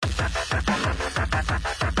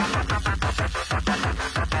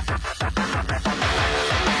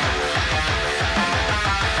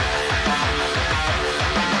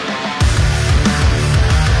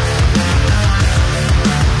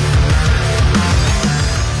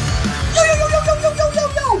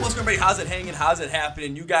How's it hanging? How's it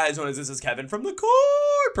happening? You guys know this is Kevin from the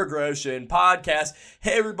Chord Progression Podcast.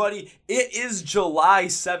 Hey everybody, it is July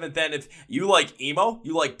 7th, and if you like emo,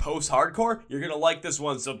 you like post-hardcore, you're gonna like this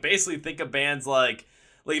one. So basically think of bands like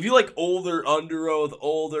if you like older Underoath,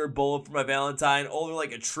 older Bullet for My Valentine, older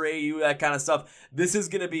like Atreyu, that kind of stuff, this is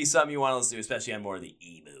gonna be something you want to listen to, especially on more of the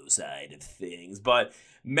emo side of things. But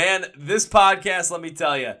man, this podcast, let me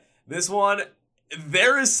tell you, this one,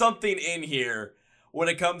 there is something in here when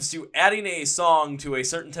it comes to adding a song to a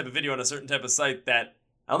certain type of video on a certain type of site that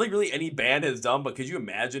I don't think really any band has done, but could you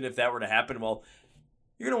imagine if that were to happen? Well,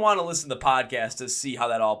 you're going to want to listen to the podcast to see how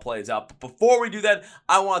that all plays out. But before we do that,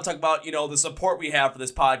 I want to talk about, the support we have for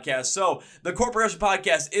this podcast. So the Chord Progression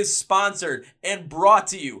Podcast is sponsored and brought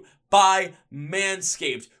to you by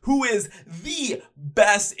Manscaped, who is the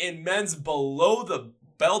best in men's below the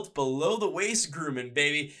belt, below the waist grooming,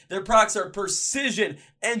 baby. Their products are precision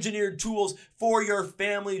engineered tools for your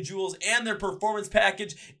family jewels, and their performance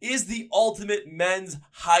package is the ultimate men's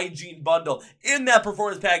hygiene bundle. In that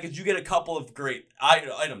performance package, you get a couple of great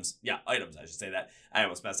items. Items, I should say that. I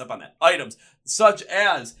almost messed up on that. Items such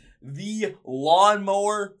as the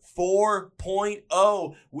Lawnmower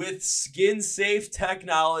 4.0 with skin-safe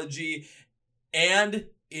technology, and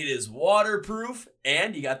it is waterproof,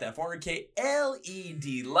 and you got that 400K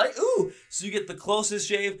LED light. Ooh, so you get the closest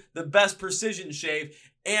shave, the best precision shave,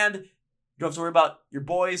 and you don't have to worry about your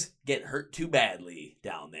boys getting hurt too badly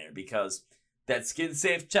down there, because that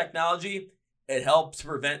skin-safe technology, it helps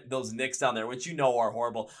prevent those nicks down there, which are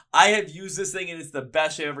horrible. I have used this thing, and it's the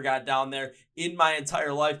best shave I ever got down there in my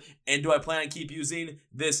entire life. And do I plan on keep using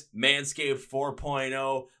this Manscaped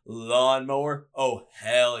 4.0 lawnmower? Oh,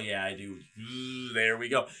 hell yeah, I do. There we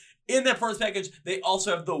go. In that first package, they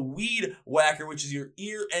also have the Weed Whacker, which is your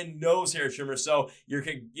ear and nose hair trimmer. So you're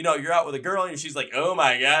out with a girl, and she's like, oh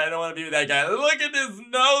my God, I don't want to be with that guy. Look at his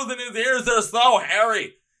nose and his ears, they're so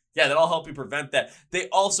hairy. Yeah, that'll help you prevent that. They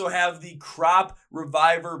also have the Crop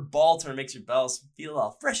Reviver Ball Trimmer. Makes your balls feel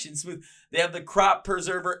all fresh and smooth. They have the Crop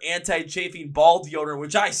Preserver Anti-Chafing Ball Deodorant,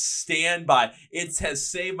 which I stand by. It has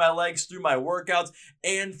saved my legs through my workouts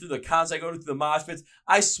and through the concerts I go to, through the mosh pits.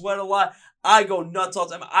 I sweat a lot. I go nuts all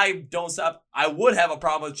the time. I don't stop. I would have a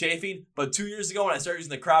problem with chafing, but 2 years ago when I started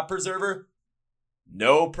using the Crop Preserver,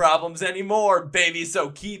 no problems anymore, baby.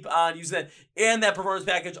 So keep on using it. And that performance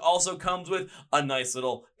package also comes with a nice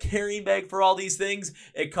little carrying bag for all these things.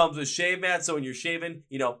 It comes with shave mats, so when you're shaving,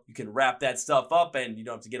 you can wrap that stuff up and you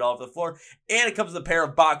don't have to get all over the floor. And it comes with a pair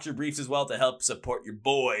of boxer briefs as well to help support your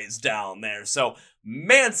boys down there. So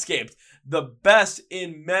Manscaped, the best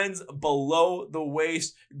in men's below the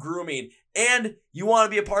waist grooming. And you want to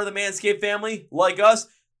be a part of the Manscaped family like us?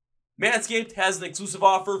 Manscaped has an exclusive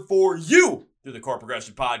offer for you through the Chord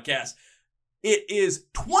Progression Podcast. It is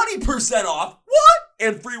 20% off. What?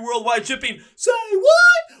 And free worldwide shipping. Say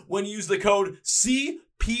what? When you use the code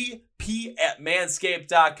CPP at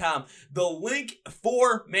manscaped.com. The link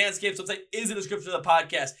for Manscaped's website is in the description of the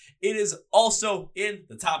podcast. It is also in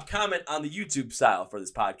the top comment on the YouTube style for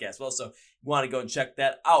this podcast. Well, so you want to go and check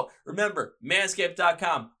that out. Remember,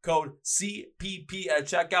 manscaped.com, code CPP at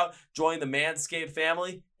checkout. Join the Manscaped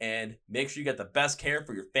family and make sure you get the best care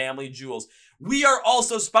for your family jewels. We are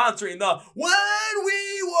also sponsoring the When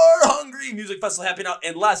We Were Hungry Music Festival happening out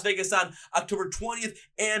in Las Vegas on October 20th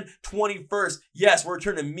and 21st. Yes, we're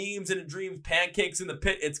turning memes into dreams, pancakes in the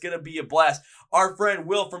pit. It's going to be a blast. Our friend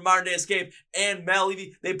Will from Modern Day Escape and Mal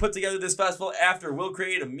Levy, they put together this festival after Will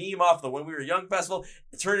created a meme off the When We Were Young festival.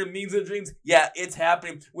 It's turning memes into dreams. Yeah, it's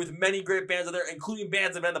happening with many great bands out there, including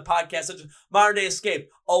bands that have been on the podcast, such as Modern Day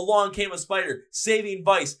Escape, Along Came a Spider, Saving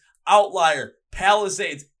Vice, Outlier,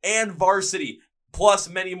 Palisades, and Varsity, plus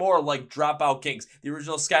many more like Dropout Kings, the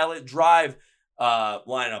original Skylit Drive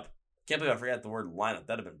lineup. Can't believe I forgot the word lineup.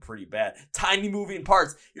 That'd have been pretty bad. Tiny Moving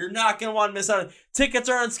Parts. You're not going to want to miss out. Tickets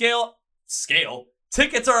are on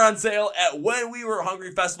Tickets are on sale at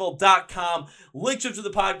whenwewerehungryfestival.com. Link to the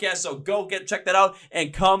podcast, so go check that out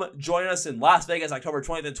and come join us in Las Vegas, October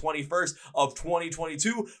 20th and 21st of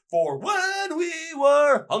 2022 for When We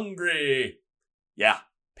Were Hungry. Yeah,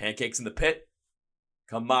 pancakes in the pit.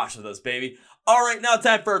 Come mosh with us, baby. All right, now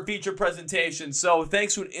time for our feature presentation. So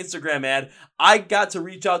thanks to an Instagram ad, I got to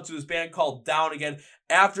reach out to this band called Down Again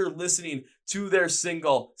after listening to their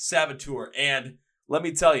single Saboteur. And let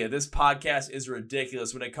me tell you, this podcast is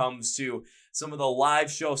ridiculous when it comes to some of the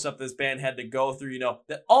live show stuff this band had to go through,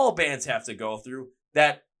 that all bands have to go through,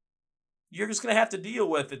 that you're just going to have to deal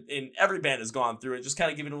with it, and every band has gone through it. Just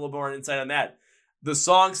kind of giving a little more insight on that. The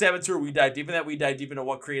song Saboteur, we dive deep in that. We dive deep into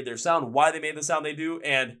what created their sound, why they made the sound they do,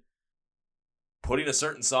 and putting a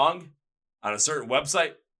certain song on a certain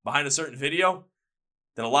website behind a certain video.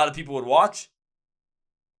 then a lot of people would watch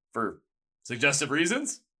for suggestive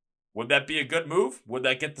reasons. Would that be a good move? Would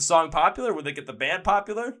that get the song popular? Would that get the band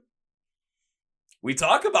popular? We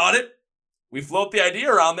talk about it. We float the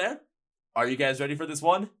idea around there. Are you guys ready for this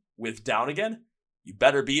one with Down Again? You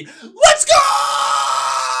better be. Let's go!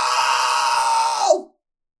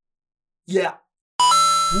 Yeah.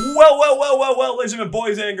 Well, ladies and gentlemen,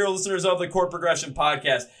 boys and girls, listeners of the Chord Progression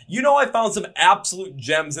Podcast. You know, I found some absolute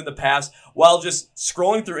gems in the past while just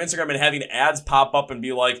scrolling through Instagram and having ads pop up and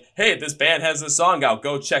be like, hey, this band has this song out,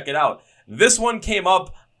 go check it out. This one came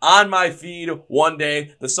up on my feed one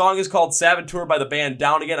day. The song is called Saboteur by the band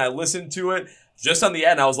Down Again. I listened to it just on the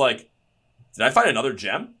ad and I was like, did I find another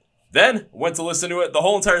gem? Then went to listen to it, the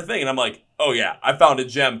whole entire thing, and I'm like, oh yeah, I found a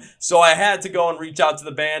gem. So I had to go and reach out to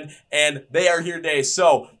the band, and they are here today.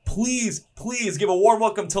 So please give a warm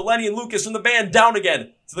welcome to Lenny and Lucas from the band Down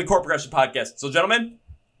Again to the Chord Progression Podcast. So gentlemen,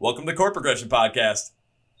 welcome to the Chord Progression Podcast.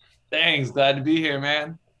 Thanks, glad to be here,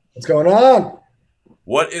 man. What's going on?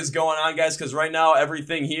 What is going on, guys? Because right now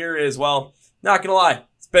everything here is, well, not gonna lie,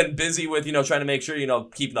 it's been busy with, trying to make sure,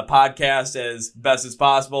 keeping the podcast as best as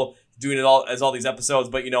possible, doing it all as all these episodes,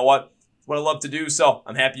 but you know what? It's what I love to do, so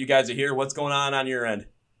I'm happy you guys are here. What's going on your end?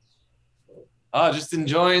 Oh, just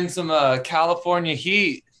enjoying some California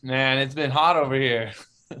heat, man. It's been hot over here.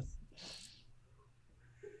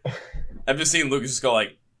 I've just seen Lucas just go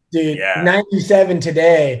like, dude, yeah. 97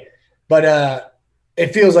 today, but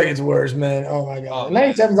it feels like it's worse, man. Oh my God.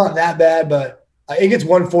 97's not that bad, but it gets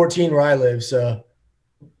 114 where I live, so.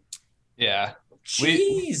 Yeah.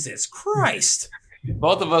 Jesus Christ.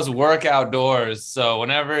 Both of us work outdoors, so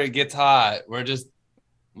whenever it gets hot, we're just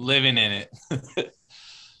living in it.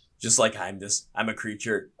 Just like I'm a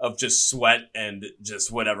creature of just sweat and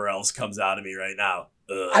just whatever else comes out of me right now.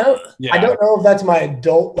 I don't know if that's my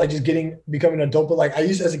adult, like just becoming an adult, but like I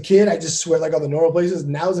used as a kid, I just sweat like all the normal places.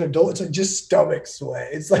 Now as an adult, it's like just stomach sweat.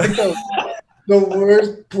 It's like the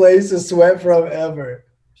worst place to sweat from ever.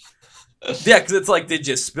 Yeah, because it's like, did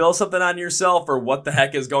you spill something on yourself or what the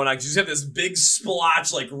heck is going on? Because you just have this big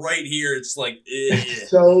splotch like right here. It's like,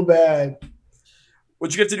 so bad.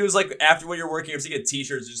 What you get to do is like after when you're working, you have to get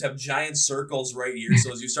t-shirts. You just have giant circles right here.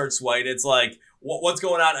 So as you start sweating, it's like, what's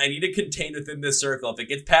going on? I need to contain within this circle. If it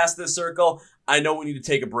gets past this circle, I know we need to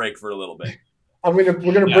take a break for a little bit. We're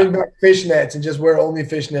gonna bring back fishnets and just wear only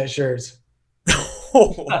fishnet shirts.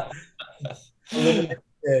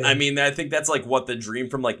 I mean, I think that's like what the dream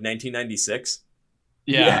from like 1996.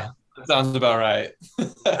 Yeah. That sounds about right.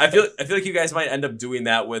 I feel like you guys might end up doing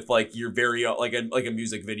that with like your very like a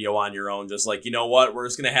music video on your own. Just like, you know what, we're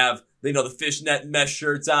just gonna have the fishnet mesh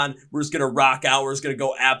shirts on. We're just gonna rock out. We're just gonna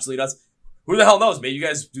go absolutely nuts. Who the hell knows? Maybe you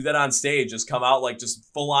guys do that on stage. Just come out like just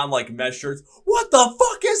full on like mesh shirts. What the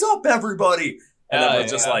fuck is up, everybody? And then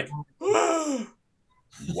it's just like, whoa.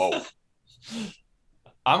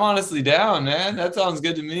 I'm honestly down, man. That sounds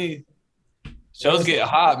good to me. Shows get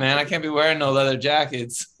hot, man. I can't be wearing no leather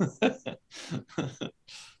jackets.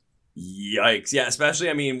 Yikes. Yeah,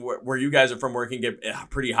 especially, I mean, where you guys are from, where it can get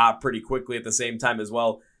pretty hot pretty quickly at the same time as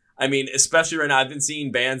well. I mean, especially right now, I've been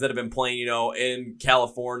seeing bands that have been playing, in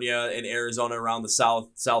California and Arizona around the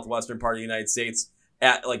southwestern part of the United States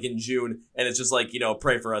at like in June. And it's just like,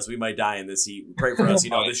 pray for us. We might die in this heat. Pray for us.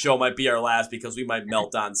 This show might be our last because we might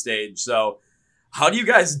melt on stage. So how do you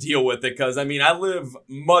guys deal with it? Because, I mean, I live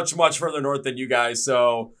much, much further north than you guys.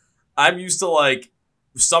 So I'm used to, like,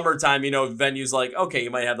 summertime, venues like, okay,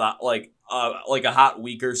 you might have that, like a hot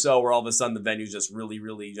week or so where all of a sudden the venue's just really,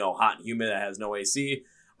 really, hot and humid. It has no AC.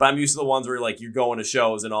 But I'm used to the ones where, like, you're going to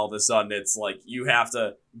shows and all of a sudden it's like you have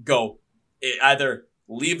to go either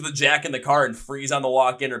leave the jack in the car and freeze on the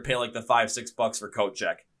walk-in or pay, like, the $5-6 for coat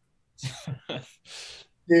check.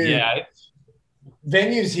 Dude. Yeah.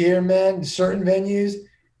 Venues here, man, certain venues,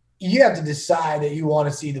 you have to decide that you want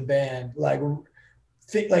to see the band. Like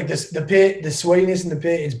this, the pit, the sweatiness in the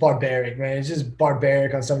pit is barbaric, man. It's just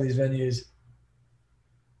barbaric on some of these venues.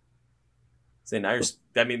 See, now you're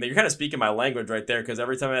kind of speaking my language right there, because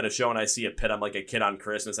every time I'm at a show and I see a pit, I'm like a kid on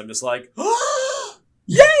Christmas. I'm just like, oh,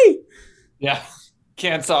 yay! Yeah,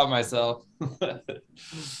 can't stop myself.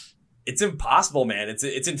 It's impossible, man.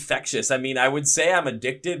 It's infectious. I mean, I would say I'm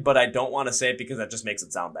addicted, but I don't want to say it because that just makes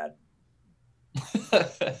it sound bad.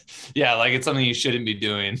 Yeah, like it's something you shouldn't be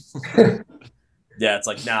doing. Yeah, it's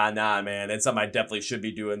like, nah, man. It's something I definitely should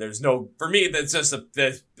be doing. For me, that's just a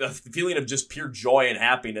feeling of just pure joy and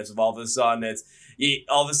happiness of all of a sudden.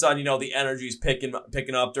 The energy's picking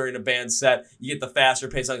up during a band set. You get the faster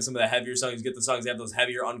paced songs, some of the heavier songs. You get the songs that have those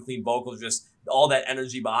heavier, unclean vocals just all that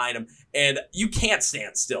energy behind them. And you can't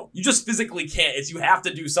stand still. You just physically can't. You have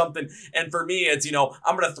to do something. And for me, it's,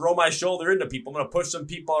 I'm going to throw my shoulder into people. I'm going to push some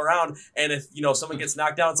people around. And if, someone gets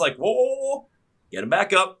knocked down, it's like, whoa, get them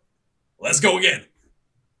back up. Let's go again.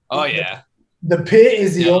 Oh, yeah. The pit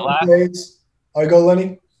is the only place. All right, go,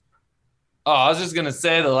 Lenny. Oh, I was just going to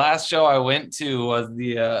say the last show I went to was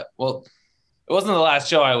it wasn't the last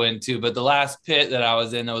show I went to, but the last pit that I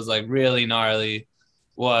was in that was like really gnarly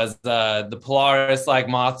was the Polaris like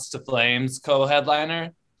Moths to Flames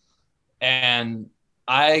co-headliner. And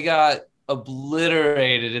I got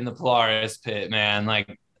obliterated in the Polaris pit, man.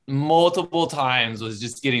 Like multiple times was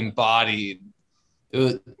just getting bodied.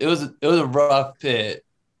 It was a rough pit.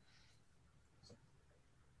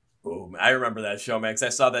 Boom. I remember that show, man, because I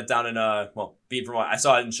saw that down in, I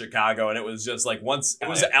saw it in Chicago, and it was just like once, it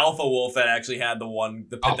was Alpha Wolf that actually had the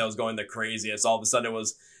pit that was going the craziest. All of a sudden, it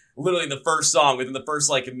was literally the first song, within the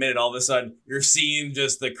first like minute, all of a sudden, you're seeing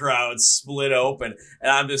just the crowd split open,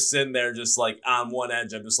 and I'm just sitting there just like on one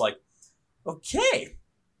edge. I'm just like, okay,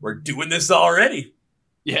 we're doing this already.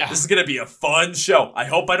 Yeah. This is going to be a fun show. I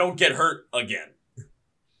hope I don't get hurt again.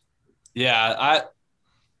 Yeah,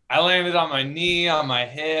 I landed on my knee, on my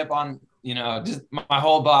hip, just my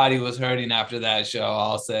whole body was hurting after that show,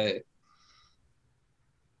 I'll say.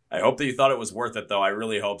 I hope that you thought it was worth it, though. I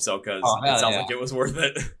really hope so, because it sounds like it was worth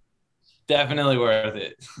it. Definitely worth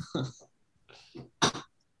it.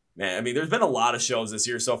 Man, I mean, there's been a lot of shows this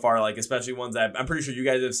year so far, like especially ones that I'm pretty sure you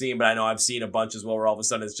guys have seen, but I know I've seen a bunch as well, where all of a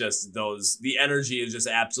sudden it's just the energy is just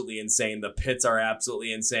absolutely insane. The pits are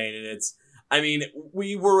absolutely insane, and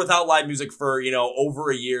we were without live music for,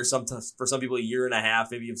 over a year, sometimes for some people a year and a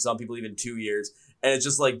half, maybe some people even 2 years. And it's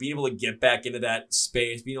just like being able to get back into that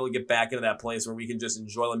space, being able to get back into that place where we can just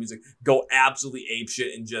enjoy the music, go absolutely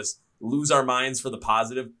apeshit, and just lose our minds for the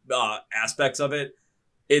positive aspects of it.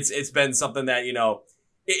 It's been something that,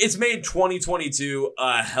 it's made 2022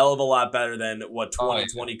 a hell of a lot better than what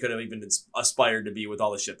 2020 could have even aspired to be with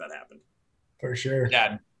all the shit that happened. For sure.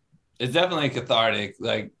 Yeah, it's definitely cathartic.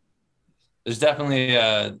 Like, there's definitely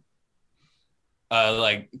a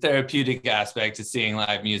like therapeutic aspect to seeing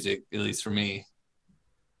live music, at least for me.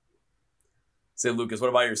 Say, Lucas, what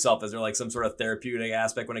about yourself? Is there like some sort of therapeutic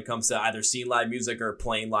aspect when it comes to either seeing live music or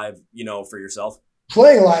playing live, for yourself?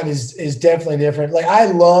 Playing live is definitely different. Like, I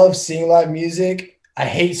love seeing live music. I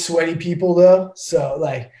hate sweaty people though. So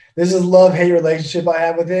like, this is a love-hate relationship I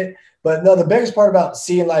have with it. But no, the biggest part about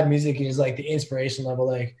seeing live music is like the inspiration level.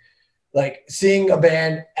 Like seeing a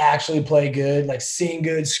band actually play good, like sing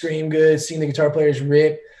good, scream good, seeing the guitar players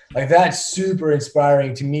rip, like that's super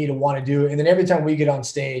inspiring to me to want to do it. And then every time we get on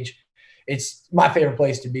stage, it's my favorite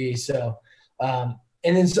place to be. So, and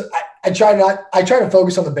then I try to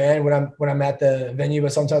focus on the band when I'm at the venue,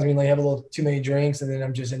 but sometimes I have a little too many drinks and then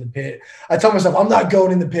I'm just in the pit. I tell myself I'm not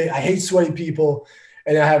going in the pit. I hate sweaty people,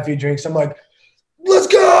 and then I have a few drinks. I'm like, let's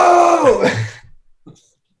go.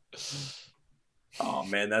 Oh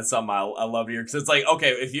man, that's something I love to hear, because it's like,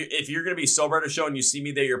 okay, if you're gonna be sober at a show and you see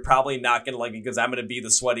me there, you're probably not gonna like me because I'm gonna be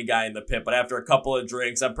the sweaty guy in the pit. But after a couple of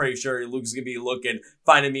drinks, I'm pretty sure Luke's gonna be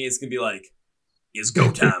finding me. It's gonna be like, it's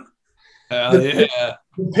go time. Hell yeah!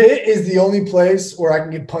 The pit is the only place where I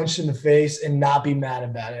can get punched in the face and not be mad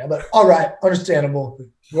about it. I'm like, all right, understandable.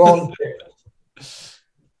 We're all in the pit.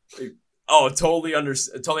 Oh, totally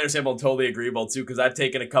understandable, totally agreeable too, because I've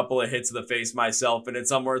taken a couple of hits to the face myself, and it's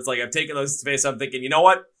somewhere it's like I've taken those to the face, I'm thinking, you know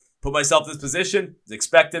what? Put myself in this position, was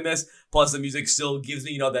expecting this, plus the music still gives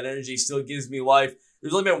me, that energy still gives me life.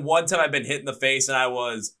 There's only been one time I've been hit in the face and I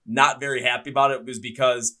was not very happy about it. It was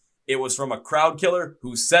because it was from a crowd killer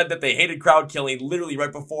who said that they hated crowd killing literally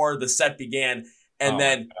right before the set began. And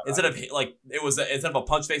then instead of a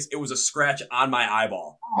punch face, it was a scratch on my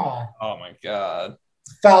eyeball. Oh my God.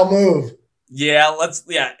 Foul move. Yeah,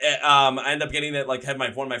 I ended up getting it, like, had one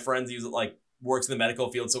of my friends, he was like works in the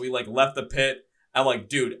medical field, so we like left the pit. I'm like,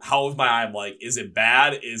 dude, how is my eye? I'm like, is it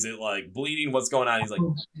bad? Is it like bleeding? What's going on? He's like,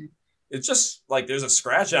 it's just like there's a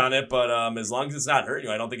scratch on it, but as long as it's not hurting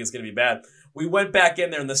you, I don't think it's gonna be bad. We went back in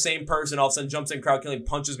there, and the same person all of a sudden jumps in crowd killing,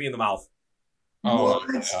 punches me in the mouth. Oh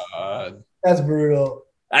my God. That's brutal.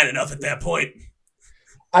 I had enough at that point.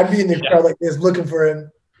 I'd be in the crowd like this looking for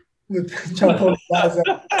him. It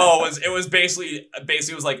was basically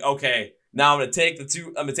it was like, okay, now I'm gonna take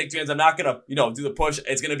two hands. I'm not gonna do the push.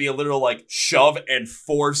 It's gonna be a literal like shove and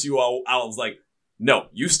force you out. I was like, no,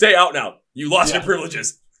 you stay out now. You lost your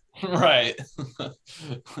privileges. Right.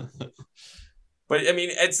 But I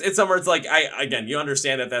mean, it's somewhere. It's like you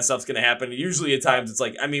understand that stuff's gonna happen. Usually at times it's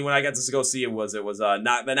like, I mean, when I got to go see it was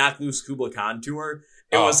not the Knocked Loose Kubla Khan tour.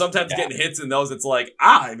 It was sometimes getting hits in those. It's like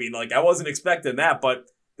I wasn't expecting that, but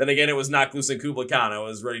then again, it was Knocked Loose and Kublai Khan. I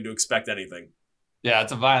was ready to expect anything. Yeah,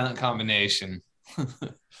 it's a violent combination.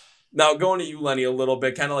 Now, going to you, Lenny, a little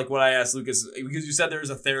bit, kind of like what I asked Lucas, because you said there's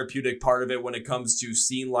a therapeutic part of it when it comes to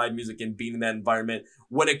seeing live music and being in that environment.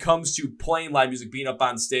 When it comes to playing live music, being up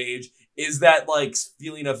on stage, is that like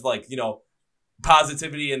feeling of like,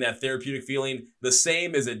 positivity and that therapeutic feeling the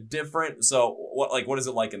same? Is it different? So what is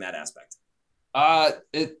it like in that aspect?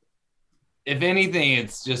 If anything,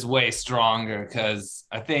 it's just way stronger, because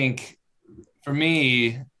I think for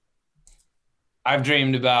me, I've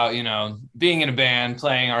dreamed about, being in a band,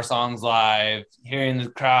 playing our songs live, hearing the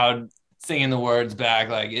crowd singing the words back.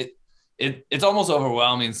 Like it's almost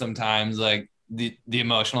overwhelming sometimes, like the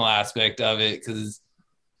emotional aspect of it, because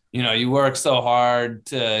you work so hard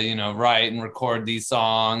to write and record these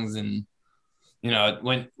songs, and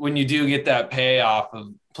when you do get that payoff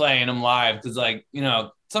of playing them live, because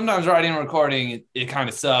sometimes writing and recording it kind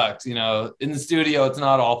of sucks. In the studio it's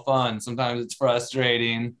not all fun. Sometimes it's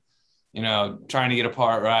frustrating, trying to get a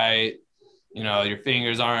part right. Your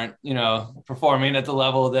fingers aren't performing at the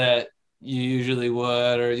level that you usually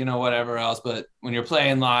would, or whatever else. But when you're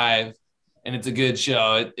playing live and it's a good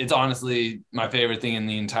show, it's honestly my favorite thing in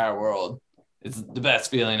the entire world. It's the best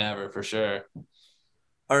feeling ever, for sure.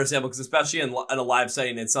 Understandable, because especially in a live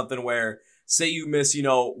setting, it's something where, say you miss,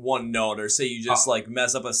 one note, or say you just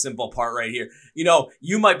mess up a simple part right here.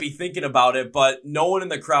 You might be thinking about it, but no one in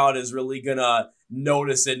the crowd is really gonna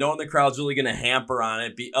notice it. No one in the crowd's really gonna hamper on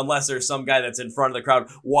it, unless there's some guy that's in front of the crowd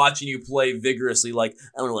watching you play vigorously, like,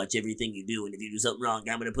 I'm gonna watch everything you do, and if you do something wrong,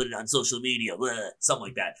 I'm gonna put it on social media, something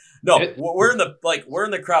like that. No, we're in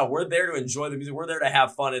the crowd. We're there to enjoy the music. We're there to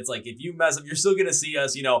have fun. It's like, if you mess up, you're still gonna see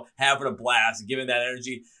us, having a blast, giving that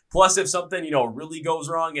energy. Plus, if something, really goes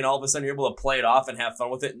wrong and all of a sudden you're able to play it off and have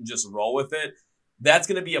fun with it and just roll with it, that's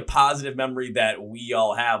going to be a positive memory that we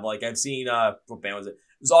all have. Like, I've seen, what band was it?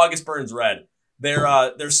 It was August Burns Red.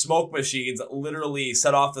 Their smoke machines literally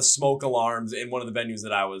set off the smoke alarms in one of the venues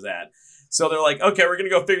that I was at. So they're like, okay, we're going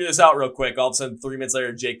to go figure this out real quick. All of a sudden, 3 minutes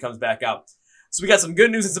later, Jake comes back out. So we got some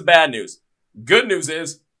good news and some bad news. Good news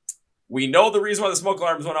is, we know the reason why the smoke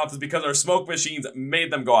alarms went off is because our smoke machines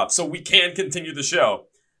made them go off. So we can continue the show.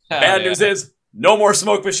 Bad news is, no more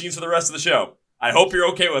smoke machines for the rest of the show. I hope you're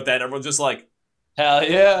okay with that. Everyone's just like, hell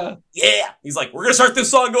yeah. Yeah. He's like, we're going to start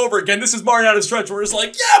this song over again. This is Mariana Stretch. We're just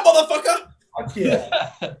like, yeah, motherfucker. Fuck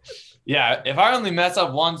yeah. Yeah, if I only mess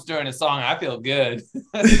up once during a song, I feel good.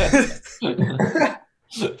 It's like,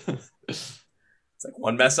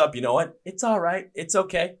 one mess up, you know what? It's all right. It's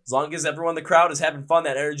okay. As long as everyone in the crowd is having fun,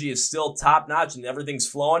 that energy is still top notch and everything's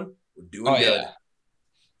flowing, we're doing good. Yeah.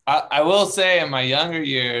 I will say, in my younger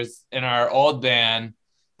years, in our old band,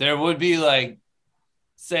 there would be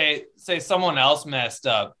say someone else messed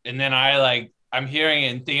up, and then I'm hearing it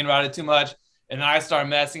and thinking about it too much, and I start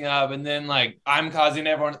messing up, and then I'm causing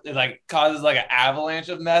everyone, it causes an avalanche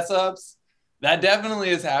of mess ups. That definitely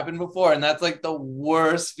has happened before, and that's the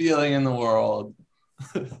worst feeling in the world.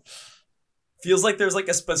 Feels like there's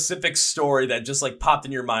a specific story that just popped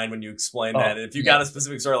in your mind when you explained that. And if you got a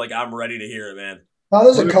specific story, I'm ready to hear it, man. Oh,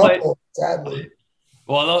 there's a couple, sadly.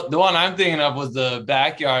 Well, the one I'm thinking of was the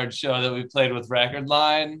backyard show that we played with Record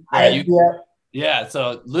Line. Yeah,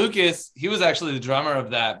 so Lucas, he was actually the drummer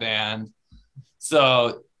of that band.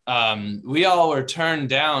 So we all were turned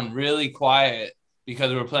down really quiet because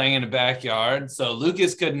we were playing in a backyard. So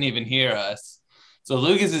Lucas couldn't even hear us. So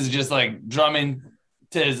Lucas is just drumming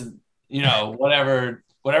to his, whatever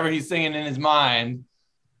he's singing in his mind.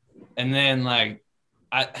 And then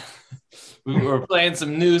we were playing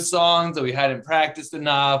some new songs that we hadn't practiced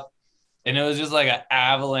enough. And it was just an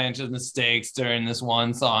avalanche of mistakes during this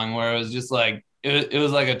one song where it was just it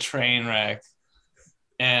was like a train wreck.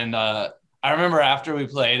 And I remember after we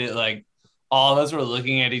played it, all of us were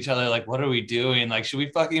looking at each other what are we doing? Should we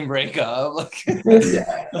fucking break up?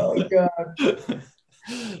 Yeah, oh God.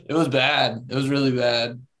 It was bad. It was really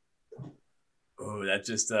bad. Oh, that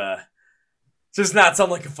just not sound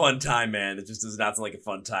like a fun time, man. It just does not sound like a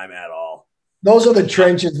fun time at all. Those are the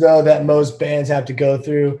trenches, though, that most bands have to go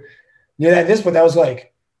through. At this point, that was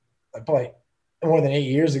probably more than 8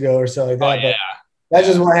 years ago or so like that. Oh, yeah. But that's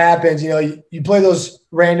just what happens. You play those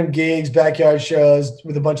random gigs, backyard shows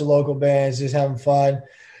with a bunch of local bands, just having fun.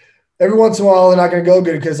 Every once in a while, they're not going to go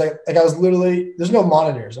good because I was literally, there's no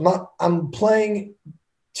monitors. I'm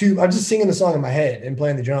just singing the song in my head and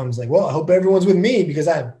playing the drums. Well, I hope everyone's with me because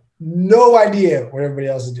I have no idea what everybody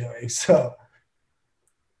else is doing. So.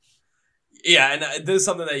 Yeah, and this is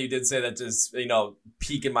something that you did say that just,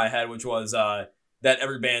 peak in my head, which was that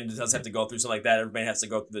every band does have to go through something like that. Every band has to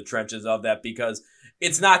go through the trenches of that, because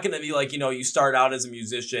it's not going to be like, you start out as a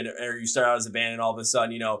musician or you start out as a band and all of a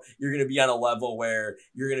sudden, you're going to be on a level where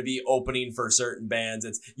you're going to be opening for certain bands.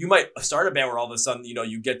 You might start a band where all of a sudden,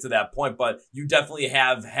 you get to that point, but you definitely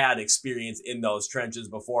have had experience in those trenches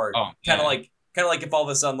before. Oh, kind of yeah. like if all of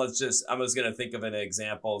a sudden, I'm just going to think of an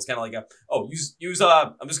example. It's kind of like I'm just going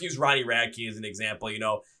to use Ronnie Radke as an example.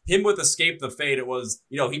 Him with Escape the Fate, it was,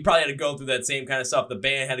 he probably had to go through that same kind of stuff. The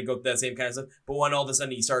band had to go through that same kind of stuff. But when all of a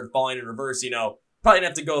sudden he started falling in reverse, probably didn't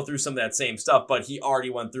have to go through some of that same stuff, but he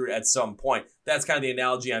already went through it at some point. That's kind of the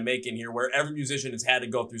analogy I'm making here, where every musician has had to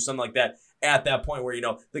go through something like that at that point where,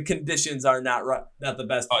 the conditions are not the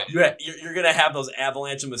best. Oh, yeah. You're going to have those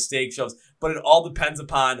avalanche of mistake shows, but it all depends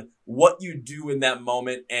upon what you do in that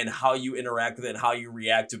moment and how you interact with it and how you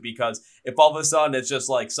react to it. Because if all of a sudden it's just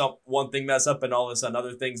like one thing mess up and all of a sudden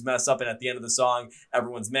other things mess up, and at the end of the song,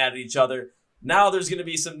 everyone's mad at each other, now there's going to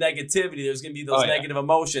be some negativity. There's going to be those negative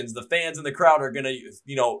emotions. The fans in the crowd are going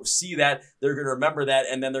to, see that. They're going to remember that,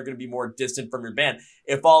 and then they're going to be more distant from your band.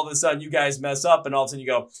 If all of a sudden you guys mess up and all of a sudden you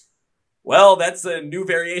go, well, that's a new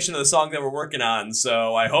variation of the song that we're working on,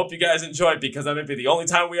 so I hope you guys enjoy it because that might be the only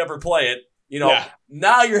time we ever play it.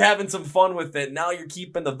 Now you're having some fun with it. Now you're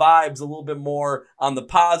keeping the vibes a little bit more on the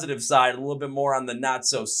positive side, a little bit more on the not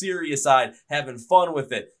so serious side, having fun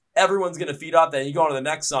with it. Everyone's going to feed off that. And you go on to the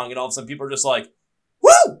next song, and all of a sudden people are just like,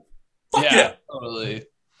 woo! Fuck yeah. Totally.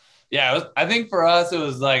 Yeah, I think for us, it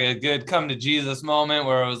was like a good come to Jesus moment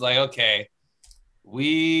where it was like, okay,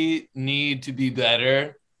 we need to be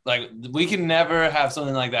better. Like, we can never have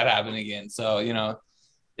something like that happen again. So,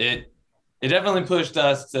 it definitely pushed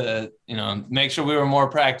us to, make sure we were more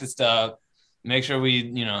practiced up, make sure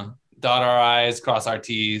we, dot our I's, cross our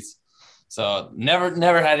T's. So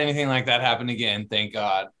never had anything like that happen again. Thank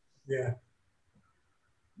God. Yeah.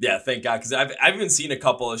 Yeah, thank God. Because I've even seen a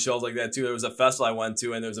couple of shows like that too. There was a festival I went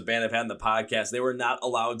to, and there was a band I've had in the podcast. They were not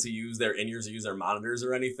allowed to use their in-ears or use their monitors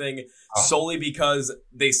or anything, solely because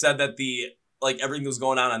they said that everything that was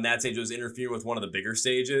going on that stage was interfering with one of the bigger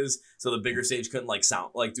stages. So the bigger stage couldn't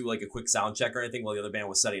do a quick sound check or anything while the other band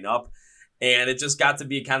was setting up. And it just got to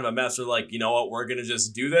be kind of a mess. We're like, you know what, we're going to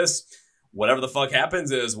just do this. Whatever the fuck happens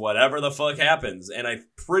is whatever the fuck happens. And I'm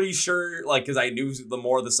pretty sure, because I knew the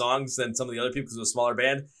more of the songs than some of the other people because it was a smaller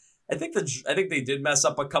band, I think they did mess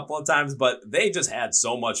up a couple of times, but they just had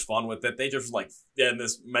so much fun with it. They just in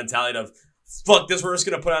this mentality of, fuck this, we're just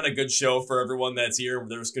going to put on a good show for everyone that's here.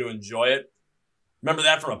 They're just going to enjoy it. Remember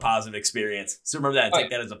that from a positive experience. So remember that and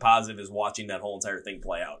take that as a positive, as watching that whole entire thing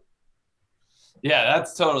play out. Yeah,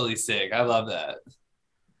 that's totally sick. I love that.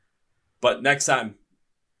 But next time,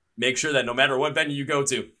 make sure that no matter what venue you go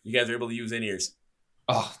to, you guys are able to use in-ears.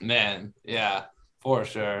 Oh, man. Yeah, for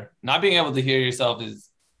sure. Not being able to hear yourself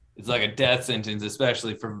is like a death sentence,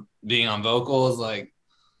 especially for being on vocals. Like,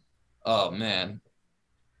 oh, man.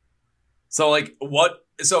 So,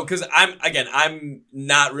 because I'm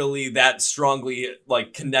not really that strongly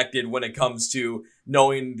connected when it comes to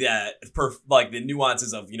knowing that the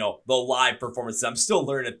nuances of, the live performance. I'm still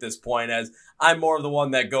learning at this point, as I'm more of the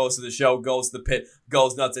one that goes to the show, goes to the pit,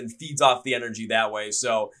 goes nuts, and feeds off the energy that way.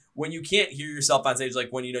 So when you can't hear yourself on stage,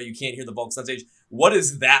 when you can't hear the vocals on stage, what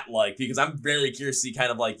is that like? Because I'm very curious to see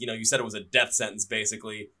kind of you said it was a death sentence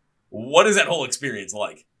basically. What is that whole experience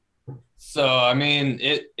like? So, I mean,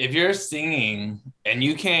 if you're singing and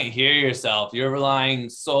you can't hear yourself, you're relying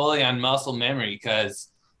solely on muscle memory because,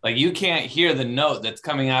 you can't hear the note that's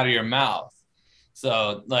coming out of your mouth.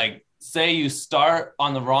 So, say you start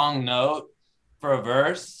on the wrong note for a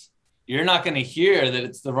verse, you're not going to hear that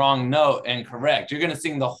it's the wrong note and correct. You're going to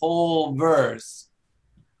sing the whole verse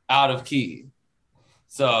out of key.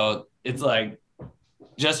 So, it's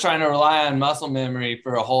just trying to rely on muscle memory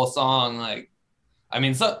for a whole song, I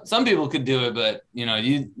mean, some people could do it, but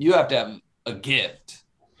you have to have a gift.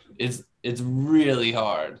 It's really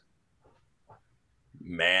hard.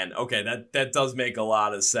 Man, okay, that does make a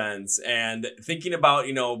lot of sense. And thinking about,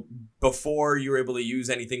 before you were able to use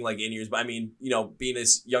anything like in-ears, but I mean, being a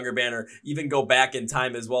younger band, or even go back in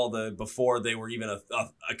time as well, before they were even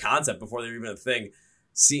a concept, before they were even a thing.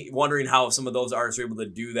 Wondering how some of those artists are able to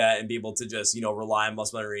do that and be able to just, rely on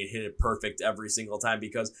muscle memory and hit it perfect every single time.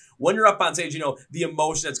 Because when you're up on stage, the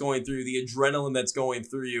emotion that's going through, the adrenaline that's going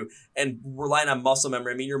through you, and relying on muscle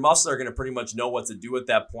memory. I mean, your muscles are going to pretty much know what to do at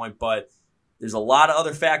that point, but there's a lot of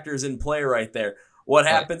other factors in play right there. What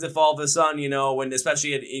happens if all of a sudden, when,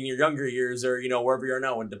 especially in your younger years, or, wherever you are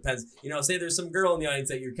now, when it depends, say there's some girl in the audience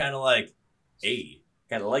that you're kind of like, hey,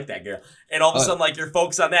 kind of like that girl, and all of a sudden you're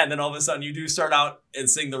focused on that, and then all of a sudden you do start out and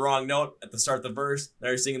sing the wrong note at the start of the verse. Now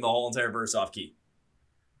you're singing the whole entire verse off key.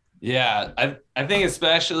 Yeah, I think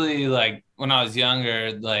especially like when I was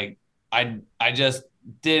younger, like I just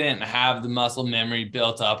didn't have the muscle memory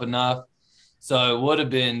built up enough. So it would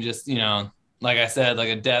have been just, like I said, like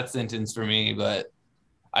a death sentence for me. But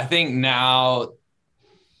I think now,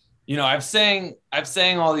 I've sang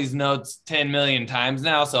all these notes 10 million times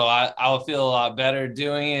now, so I'll feel a lot better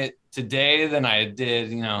doing it today than I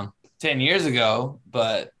did, 10 years ago.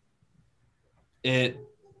 But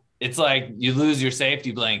it's like you lose your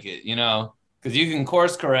safety blanket, because you can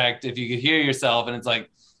course correct if you could hear yourself, and it's like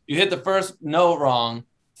you hit the first note wrong,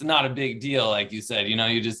 it's not a big deal, like you said,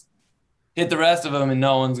 you just hit the rest of them and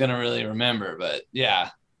no one's gonna really remember. But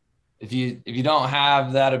yeah, if you don't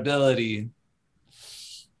have that ability.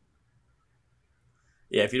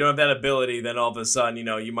 Yeah, if you don't have that ability, then all of a sudden,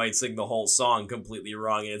 you might sing the whole song completely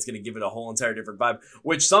wrong, and it's going to give it a whole entire different vibe.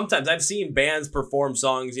 Which sometimes I've seen bands perform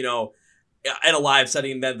songs, in a live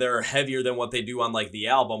setting that they're heavier than what they do on like the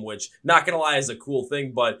album, which, not gonna lie, is a cool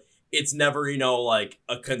thing, but it's never, like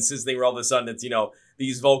a consistent thing where all of a sudden it's,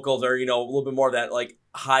 these vocals are, a little bit more of that like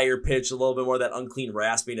higher pitch, a little bit more of that unclean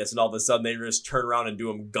raspiness, and all of a sudden they just turn around and do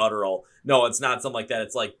them guttural. No, it's not something like that.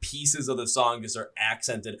 It's like pieces of the song just are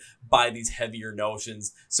accented by these heavier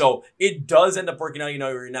notions. So it does end up working out,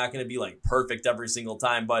 you're not going to be like perfect every single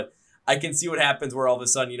time, but I can see what happens where all of a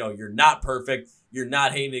sudden, you're not perfect, you're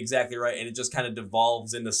not hitting it exactly right, and it just kind of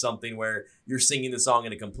devolves into something where you're singing the song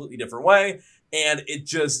in a completely different way, and it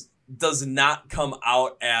just does not come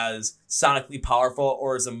out as sonically powerful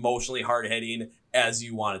or as emotionally hard-hitting as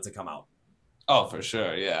you want it to come out. Oh, for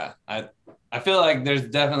sure. Yeah. I feel like there's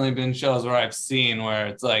definitely been shows where I've seen where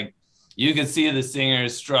it's like you can see the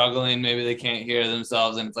singers struggling. Maybe they can't hear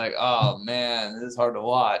themselves, and it's like, oh man, this is hard to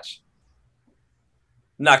watch.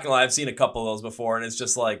 Not gonna lie, I've seen a couple of those before, and it's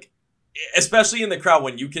just like, especially in the crowd,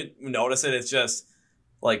 when you can notice it, it's just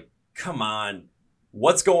like, come on,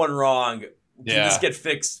 what's going wrong? Can this get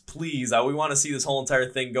fixed, please? We want to see this whole entire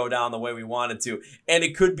thing go down the way we want it to. And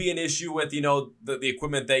it could be an issue with, the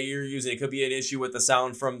equipment that you're using. It could be an issue with the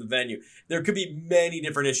sound from the venue. There could be many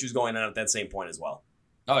different issues going on at that same point as well.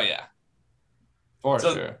 Oh, yeah. For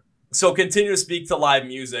sure. So continue to speak to live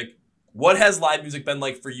music. What has live music been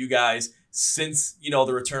like for you guys since,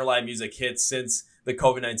 the return of live music hits, since the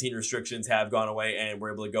COVID-19 restrictions have gone away and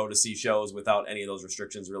we're able to go to see shows without any of those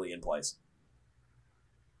restrictions really in place?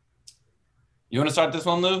 You want to start this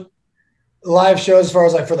one, Lou? Live shows as far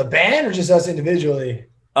as like for the band or just us individually?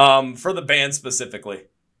 For the band specifically.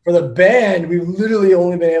 For the band, we've literally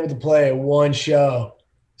only been able to play one show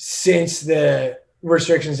since the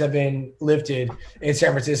restrictions have been lifted in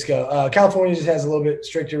San Francisco. California just has a little bit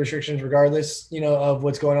stricter restrictions regardless, of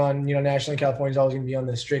what's going on, nationally. California's always going to be on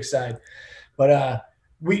the strict side. But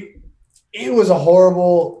it was a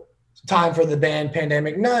horrible time for the band,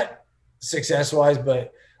 pandemic, not success-wise,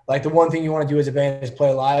 but like the one thing you want to do as a band is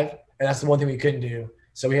play live, and that's the one thing we couldn't do.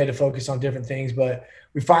 So we had to focus on different things, but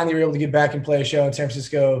we finally were able to get back and play a show in San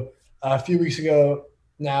Francisco a few weeks ago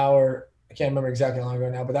now, or I can't remember exactly how long ago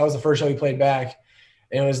now, but that was the first show we played back.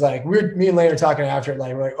 And it was like, me and Lane were talking after it,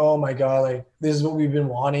 like, we're like, oh my God, like this is what we've been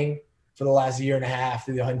wanting for the last year and a half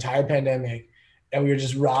through the entire pandemic. And we were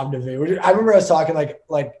just robbed of it. I remember us talking like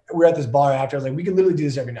we were at this bar after. I was like, we could literally do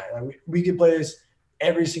this every night. Like we could play this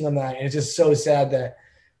every single night. And it's just so sad that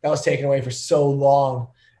was taken away for so long.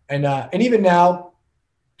 And even now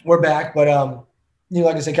we're back, but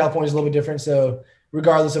like I said, California's a little bit different. So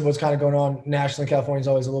regardless of what's kind of going on nationally, California's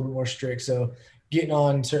always a little bit more strict. So getting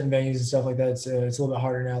on certain venues and stuff like that, it's a little bit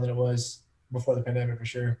harder now than it was before the pandemic for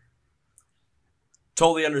sure.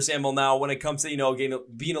 Totally understandable. Now, when it comes to,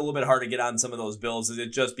 being a little bit hard to get on some of those bills, is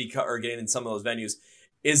it just because, or getting in some of those venues,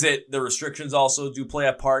 is it the restrictions also do play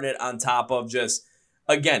a part in it on top of just,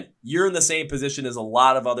 again, you're in the same position as a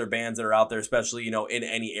lot of other bands that are out there, especially, in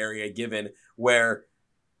any area given, where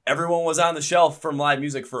everyone was on the shelf from live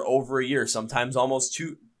music for over a year, sometimes almost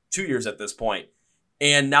two years at this point.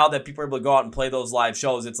 And now that people are able to go out and play those live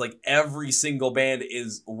shows, it's like every single band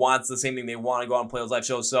wants the same thing. They want to go out and play those live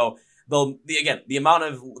shows. So the amount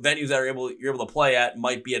of venues that you're able to play at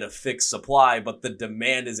might be at a fixed supply, but the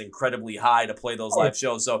demand is incredibly high to play those live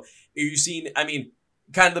shows. So are you seeing,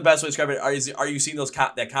 kind of the best way to describe it, are you seeing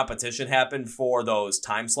that competition happen for those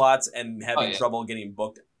time slots and having trouble getting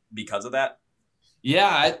booked because of that?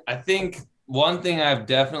 Yeah, I think one thing I've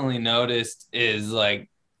definitely noticed is like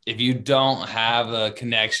if you don't have a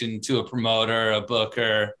connection to a promoter, a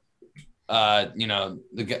booker,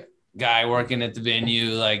 the guy working at the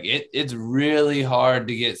venue, like it's really hard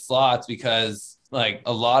to get slots because like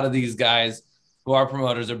a lot of these guys who are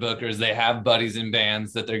promoters or bookers, they have buddies in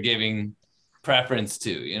bands that they're giving preference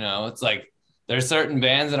to, it's like there's certain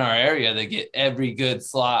bands in our area that get every good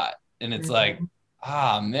slot. And it's like,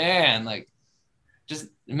 man, like just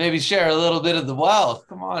maybe share a little bit of the wealth.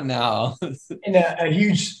 Come on now. And a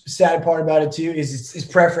huge sad part about it too is it's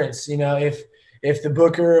preference. You know, if the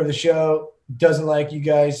booker of the show doesn't like you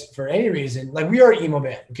guys for any reason, like we are an emo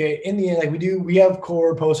band, okay? In the end, like we have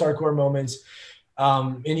core post-hardcore moments.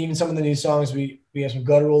 And even some of the new songs, we have some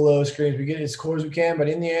guttural low screams. We get it as core as we can, but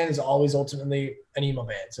in the end, it's always ultimately an emo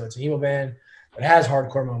band. So it's an emo band that has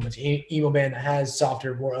hardcore moments, emo band that has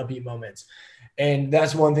softer, more upbeat moments. And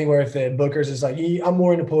that's one thing where if the bookers is like, I'm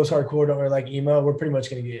more into post-hardcore, don't really like emo, we're pretty much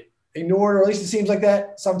going to get ignored, or at least it seems like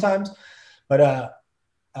that sometimes. But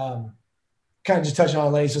kind of just touching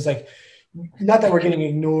on ladies, so it's like, not that we're getting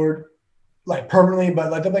ignored like permanently, but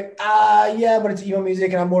like they're like, yeah, but it's emo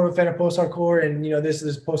music, and I'm more of a fan of post-hardcore, and you know, this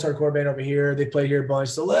is post-hardcore band over here. They played here a bunch,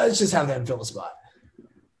 so let's just have them fill the spot.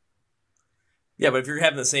 Yeah, but if you're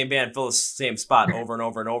having the same band fill the same spot over and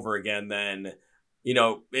over and over again, then you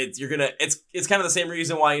know it's kind of the same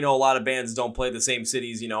reason why, you know, a lot of bands don't play the same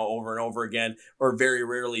cities, you know, over and over again, or very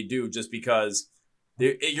rarely do, just because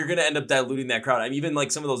you're going to end up diluting that crowd. I mean, even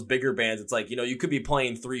like some of those bigger bands, it's like, you know, you could be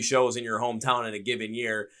playing 3 shows in your hometown in a given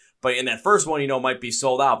year, but in that first one, you know, might be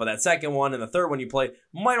sold out, but that second one and the third one you play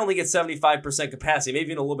might only get 75% capacity, maybe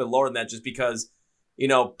even a little bit lower than that, just because, you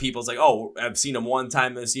know, people's like, oh, I've seen them one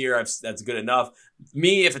time this year, that's good enough.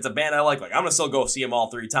 Me, if it's a band I like I'm going to still go see them all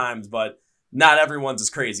 3 times, but not everyone's as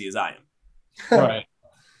crazy as I am. Right.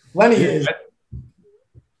 Lenny is.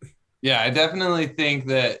 Yeah, I definitely think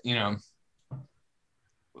that, you know,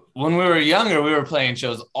 when we were younger, we were playing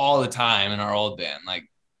shows all the time in our old band, like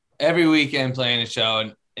every weekend playing a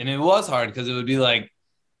show. And it was hard because it would be like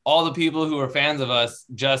all the people who were fans of us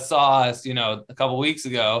just saw us, you know, a couple weeks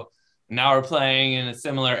ago. Now we're playing in a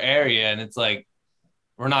similar area, and it's like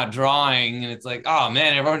we're not drawing, and it's like, oh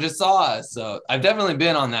man, everyone just saw us. So I've definitely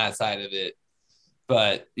been on that side of it.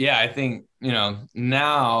 But yeah, I think, you know,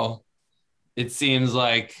 now it seems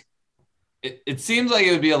like it seems like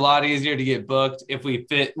it would be a lot easier to get booked if we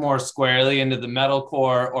fit more squarely into the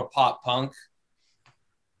metalcore or pop punk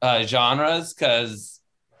genres, because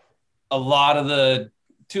a lot of the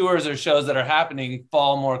tours or shows that are happening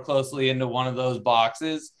fall more closely into one of those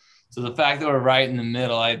boxes. So the fact that we're right in the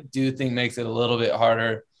middle, I do think makes it a little bit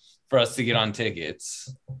harder for us to get on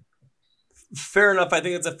tickets. Fair enough. I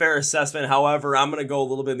think it's a fair assessment. However, I'm going to go a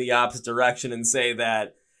little bit in the opposite direction and say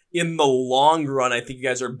that in the long run, I think you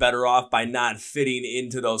guys are better off by not fitting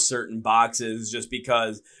into those certain boxes, just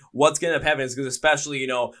because what's going to happen is, because especially, you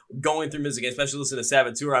know, going through music, especially listening to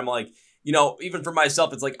Saboteur, I'm like, you know, even for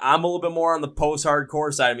myself, it's like I'm a little bit more on the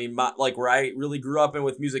post-hardcore side. I mean, like where I really grew up in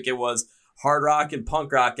with music, it was hard rock and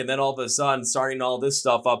punk rock, and then all of a sudden, starting all this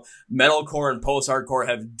stuff up, metalcore and post-hardcore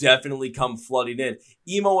have definitely come flooding in.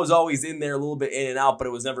 Emo was always in there a little bit in and out, but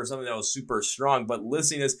it was never something that was super strong. But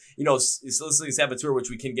listening to, you know, listening to Saboteur, which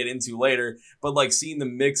we can get into later, but like seeing the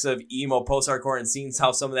mix of emo, post-hardcore, and seeing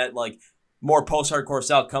how some of that like more post-hardcore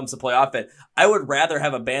style comes to play off it, I would rather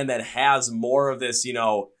have a band that has more of this, you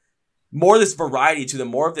know, more of this variety to them,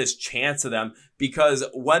 more of this chance to them, because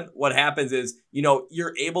what happens is, you know,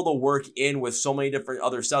 you're able to work in with so many different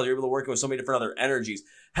other styles. You're able to work in with so many different other energies.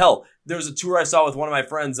 Hell, there was a tour I saw with one of my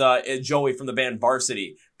friends, Joey from the band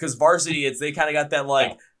Varsity, because Varsity, they kind of got that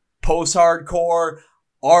like post-hardcore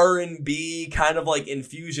R&B kind of like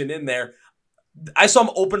infusion in there. I saw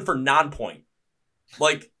them open for Nonpoint.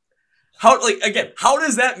 Like, how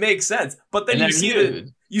does that make sense? But then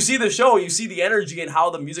you see the show, you see the energy and how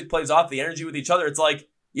the music plays off the energy with each other. It's like,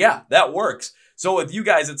 yeah, that works. So with you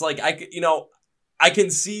guys, it's like, I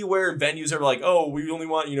can see where venues are like, oh, we only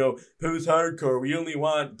want, you know, post-hardcore. We only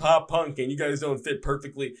want pop punk, and you guys don't fit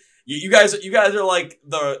perfectly. You guys are like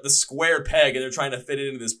the square peg, and they're trying to fit it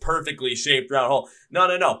into this perfectly shaped round hole.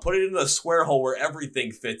 No. Put it in the square hole where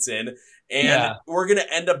everything fits in. And we're going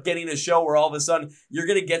to end up getting a show where all of a sudden you're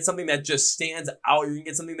going to get something that just stands out. You're going to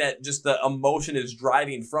get something that just the emotion is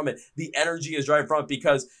driving from it. The energy is driving from it,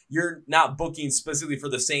 because you're not booking specifically for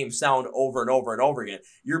the same sound over and over and over again.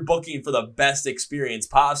 You're booking for the best experience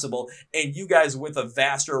possible. And you guys, with a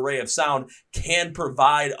vaster array of sound, can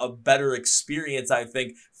provide a better experience, I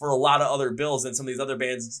think, for a lot of other bills than some of these other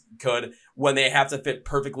bands could when they have to fit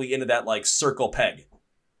perfectly into that like circle peg.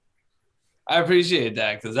 I appreciate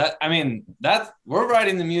that, because we're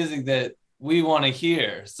writing the music that we want to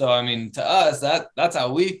hear. So, I mean, to us, that's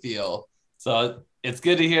how we feel. So it's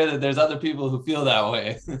good to hear that there's other people who feel that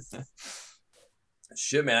way.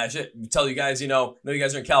 Shit, man. I should tell you guys, you know, I know you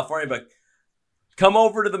guys are in California, but come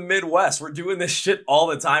over to the Midwest. We're doing this shit all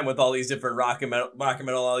the time with all these different rock and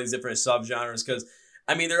metal, all these different subgenres. Because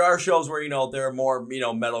I mean, there are shows where, they're more,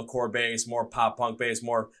 metalcore based, more pop punk based,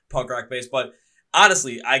 more punk rock based. But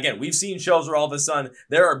honestly, again, we've seen shows where all of a sudden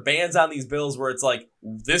there are bands on these bills where it's like,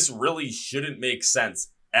 this really shouldn't make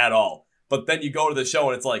sense at all. But then you go to the show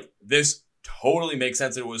and it's like, this totally makes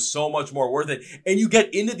sense. It was so much more worth it. And you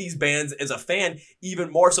get into these bands as a fan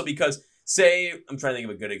even more so because say, I'm trying to think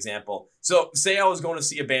of a good example. So say I was going to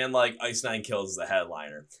see a band like Ice Nine Kills as the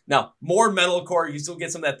headliner. Now, more metalcore, you still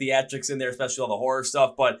get some of that theatrics in there, especially all the horror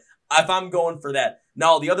stuff. But if I'm going for that,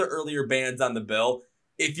 now the other earlier bands on the bill,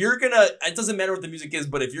 if you're going to, it doesn't matter what the music is,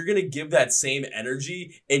 but if you're going to give that same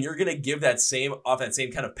energy and you're going to give that same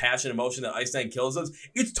kind of passion, emotion that Ice Nine Kills does,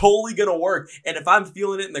 it's totally going to work. And if I'm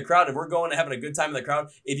feeling it in the crowd, if we're going and having a good time in the crowd,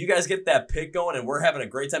 if you guys get that pick going and we're having a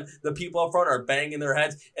great time, the people up front are banging their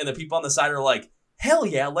heads and the people on the side are like, hell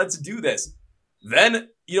yeah, let's do this. Then,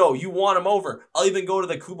 you want them over. I'll even go to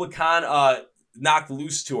the Kubla Khan Knocked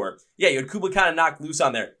Loose tour. Yeah, you had Kubla Khan and Knocked Loose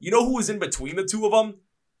on there. You know who was in between the two of them?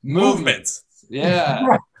 Movements.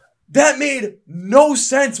 Yeah. That made no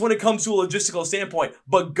sense when it comes to a logistical standpoint.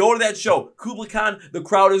 But go to that show. Kubla Khan, the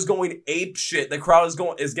crowd is going ape shit. The crowd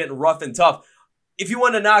is getting rough and tough. If you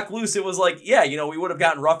wanted to Knock Loose, it was like, yeah, we would have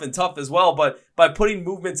gotten rough and tough as well. But by putting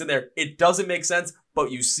movements in there, it doesn't make sense.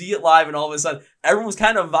 But you see it live and all of a sudden, everyone was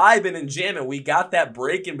kind of vibing and jamming. We got that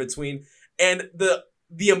break in between. And the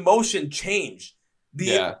emotion changed.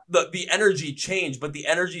 The energy changed, but the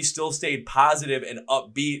energy still stayed positive and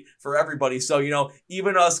upbeat for everybody. So,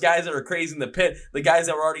 even us guys that are crazy in the pit, the guys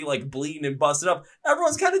that were already like bleeding and busted up,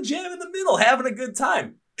 everyone's kind of jamming in the middle, having a good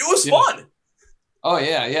time. It was fun. Oh,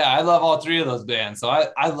 yeah. Yeah. I love all three of those bands. So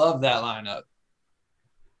I love that lineup.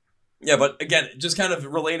 Yeah. But again, just kind of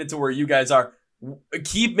related to where you guys are,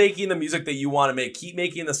 keep making the music that you want to make, keep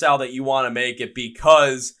making the style that you want to make it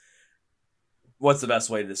because what's the best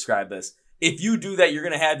way to describe this? If you do that, you're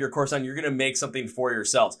going to have your core sound. You're going to make something for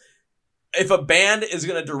yourselves. If a band is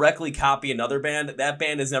going to directly copy another band, that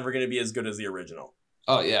band is never going to be as good as the original.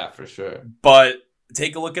 Oh, yeah, for sure. But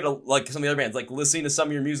take a look at like some of the other bands, like listening to some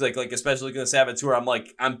of your music, like especially looking at the Sabbath tour,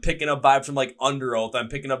 I'm picking up vibes from like Underoath. I'm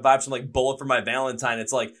picking up vibes from like Bullet for My Valentine.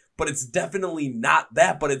 It's like, but it's definitely not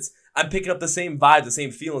that. But I'm picking up the same vibe, the same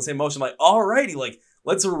feeling, the same emotion. I'm like, alrighty, like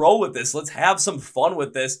let's roll with this. Let's have some fun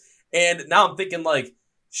with this. And now I'm thinking like,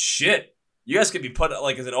 shit. You guys could be put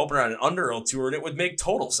like as an opener on an Underoath tour, and it would make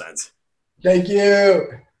total sense. Thank you.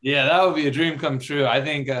 Yeah, that would be a dream come true. I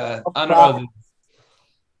think Underoath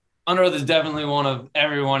is definitely one of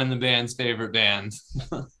everyone in the band's favorite bands.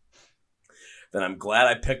 Then I'm glad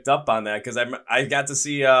I picked up on that because I got to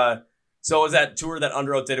see. So it was that tour that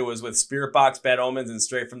Underoath did. It was with Spiritbox, Bad Omens, and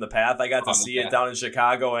Straight from the Path. I got to see it down in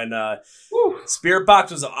Chicago, and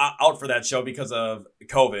Spiritbox was out for that show because of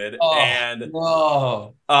COVID. And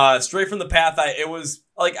Straight from the Path, it was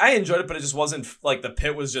like I enjoyed it, but it just wasn't like the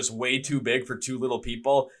pit was just way too big for too little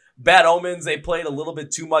people. Bad Omens, they played a little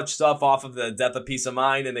bit too much stuff off of the Death of Peace of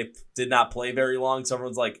Mind, and they did not play very long. So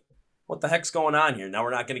everyone's like, "What the heck's going on here? Now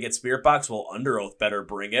we're not going to get Spiritbox. Well, Underoath better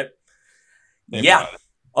bring it." Yeah.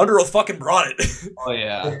 Underoath fucking brought it. Oh,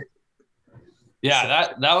 yeah.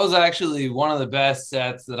 Yeah, that was actually one of the best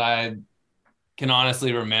sets that I can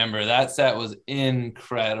honestly remember. That set was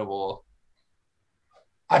incredible.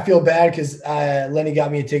 I feel bad because Lenny got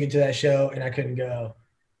me a ticket to that show, and I couldn't go.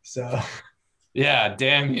 So. Yeah,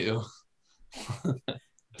 damn you.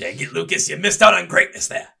 Dang it, Lucas. You missed out on greatness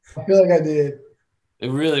there. I feel like I did. It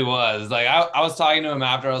really was. Like I was talking to him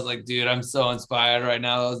after. I was like, dude, I'm so inspired right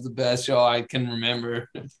now. That was the best show I can remember.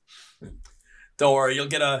 Don't worry, you'll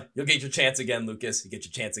get your chance again, Lucas. You get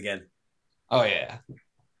your chance again. Oh yeah.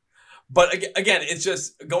 But again, it's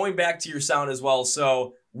just going back to your sound as well.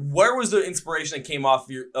 So where was the inspiration that came off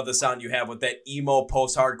of the sound you have with that emo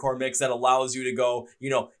post-hardcore mix that allows you to go,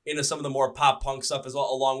 into some of the more pop punk stuff as well,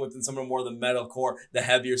 along with some of the more the metalcore, the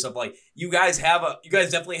heavier stuff? Like you guys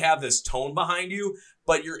definitely have this tone behind you,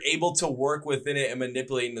 but you're able to work within it and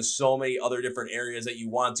manipulate into so many other different areas that you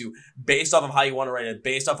want to, based off of how you want to write it,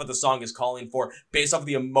 based off what the song is calling for, based off of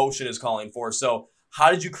the emotion is calling for. So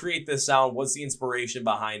how did you create this sound? What's the inspiration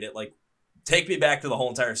behind it? Like, take me back to the whole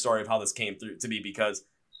entire story of how this came through to be, because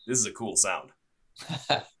this is a cool sound.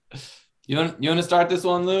 You want to start this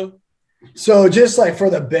one, Lou? So just like for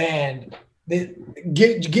the band,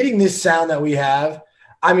 getting this sound that we have,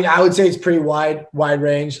 I mean, I would say it's pretty wide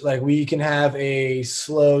range. Like we can have a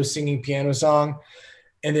slow singing piano song,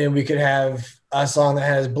 and then we could have a song that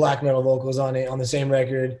has black metal vocals on it on the same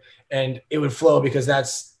record, and it would flow because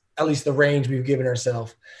that's at least the range we've given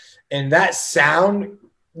ourselves. And that sound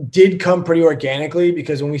did come pretty organically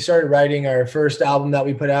because when we started writing our first album that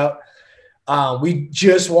we put out, we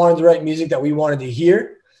just wanted to write music that we wanted to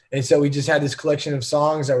hear. And so we just had this collection of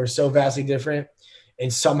songs that were so vastly different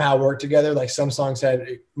and somehow worked together. Like some songs had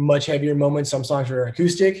much heavier moments. Some songs were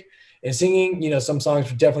acoustic and singing. You know, some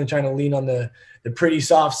songs were definitely trying to lean on the pretty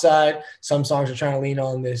soft side. Some songs are trying to lean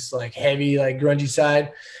on this like heavy, like grungy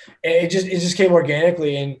side. And it just came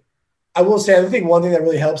organically. And I will say, I think one thing that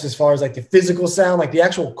really helps as far as like the physical sound, like the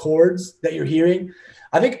actual chords that you're hearing,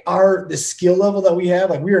 I think the skill level that we have,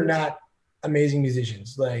 like we are not amazing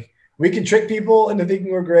musicians. Like we can trick people into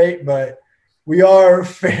thinking we're great, but we are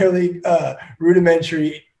fairly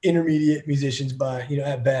rudimentary intermediate musicians by, you know,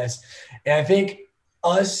 at best. And I think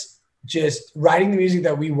us just writing the music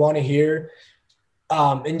that we want to hear,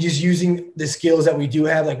 and just using the skills that we do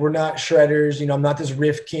have, like we're not shredders, you know, I'm not this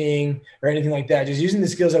riff king or anything like that. Just using the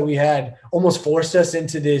skills that we had almost forced us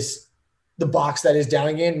into the box that is Down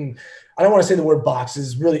Again. And I don't want to say the word box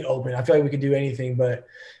is really open. I feel like we could do anything, but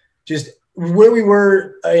just where we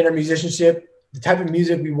were in our musicianship, the type of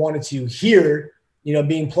music we wanted to hear, you know,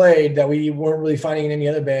 being played that we weren't really finding in any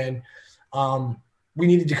other band. We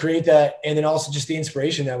needed to create that. And then also just the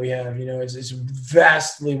inspiration that we have, you know, it's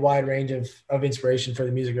vastly wide range of inspiration for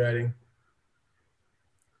the music writing. I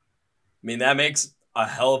mean, that makes a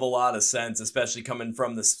hell of a lot of sense, especially coming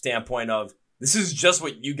from the standpoint of this is just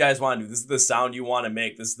what you guys want to do. This is the sound you want to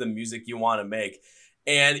make. This is the music you want to make.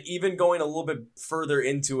 And even going a little bit further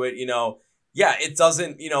into it, you know, yeah, it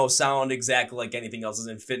doesn't, you know, sound exactly like anything else,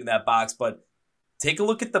 doesn't fit in that box, but take a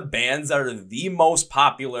look at the bands that are the most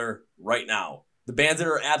popular right now. The bands that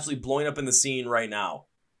are absolutely blowing up in the scene right now.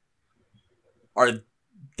 Are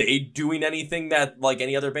they doing anything that like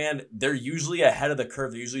any other band? They're usually ahead of the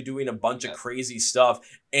curve. They're usually doing a bunch of crazy stuff.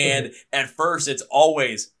 And at first, it's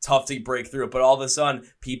always tough to break through it. But all of a sudden,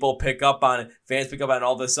 people pick up on it. Fans pick up on it.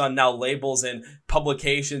 All of a sudden, now labels and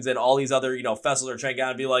publications and all these other, you know, festivals are trying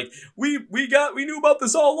to be like, we knew about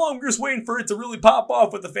this all along. We're just waiting for it to really pop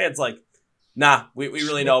off with the fans. Like, nah, we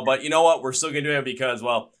really know. But you know what? We're still going to do it because,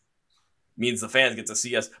 well, means the fans get to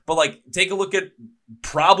see us. But like, take a look at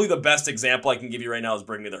probably the best example I can give you right now is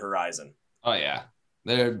Bring Me the Horizon. Oh yeah,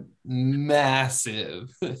 they're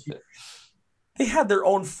massive. They had their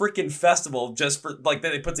own freaking festival just for like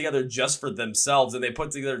that they put together just for themselves, and they put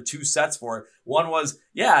together 2 sets for it. One was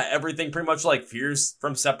everything pretty much like Fears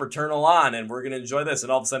from Sempiternal on, and we're gonna enjoy this.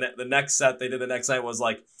 And all of a sudden, the next set they did the next night was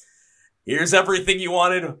like, here's everything you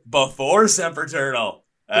wanted before Sempiternal.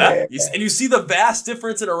 And you see the vast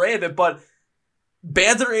difference in array of it, but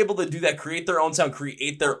bands that are able to do that, create their own sound,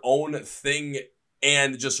 create their own thing,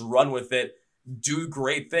 and just run with it, do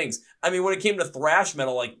great things. I mean, when it came to thrash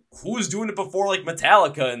metal, like, who was doing it before, like,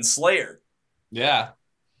 Metallica and Slayer? Yeah.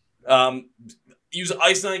 Use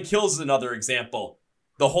Ice Nine Kills as another example.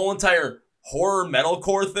 The whole entire horror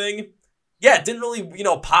metalcore thing, it didn't really, you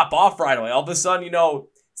know, pop off right away. All of a sudden, you know,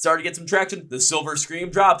 started to get some traction. The Silver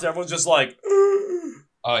Scream drops. Everyone's just like,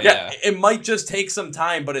 oh, yeah. It might just take some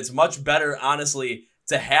time, but it's much better, honestly,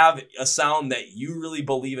 to have a sound that you really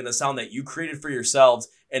believe in, a sound that you created for yourselves,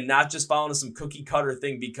 and not just following some cookie cutter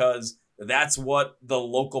thing because that's what the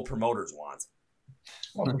local promoters want.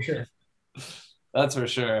 Oh, for sure. That's for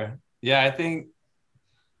sure. Yeah,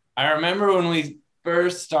 I remember when we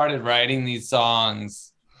first started writing these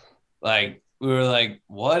songs, like, we were like,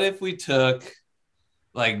 what if we took,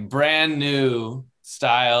 like, brand new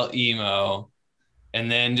style emo and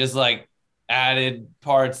then just like added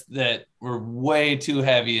parts that were way too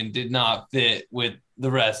heavy and did not fit with the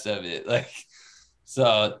rest of it. Like,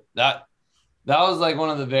 so that was like one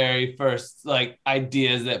of the very first like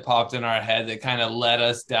ideas that popped in our head that kind of led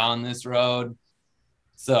us down this road.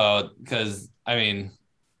 So, because I mean,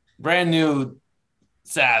 Brand New,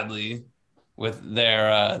 sadly, with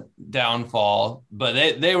their downfall,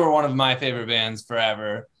 but they were one of my favorite bands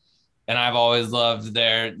forever. And I've always loved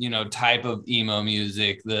their, you know, type of emo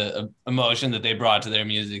music, the emotion that they brought to their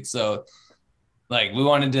music. So, like, we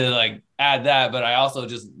wanted to, like, add that, but I also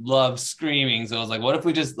just love screaming. So I was like, what if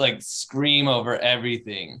we just, like, scream over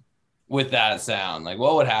everything with that sound? Like,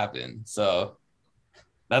 what would happen? So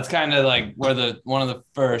that's kind of, like, where one of the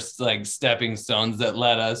first, like, stepping stones that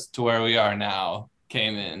led us to where we are now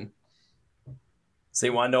came in. So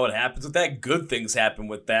you want to know what happens with that? Good things happen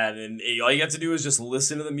with that. And all you have to do is just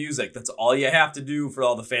listen to the music. That's all you have to do for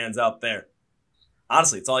all the fans out there.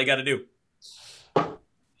 Honestly, it's all you got to do.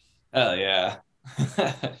 Hell yeah.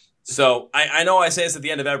 So I know I say this at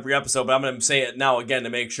the end of every episode, but I'm going to say it now again to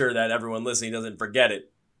make sure that everyone listening doesn't forget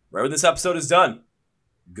it. Right when this episode is done,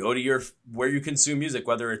 go to where you consume music,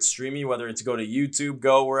 whether it's streaming, whether it's go to YouTube,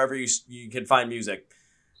 go wherever you can find music.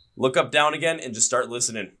 Look up Down Again and just start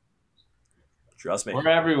listening. Trust me. We're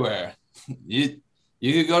everywhere.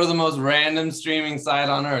 You could go to the most random streaming site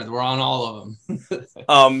on earth. We're on all of them.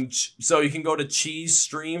 So you can go to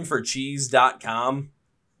cheesestream for cheese.com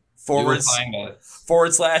 / Gouda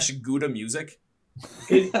Music.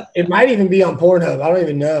 It might even be on Pornhub. I don't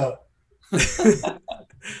even know.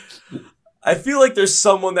 I feel like there's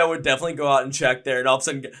someone that would definitely go out and check there, and all of a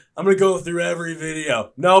sudden, I'm going to go through every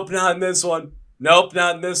video. Nope, not in this one. Nope,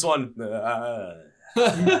 not in this one.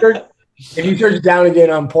 If you search down again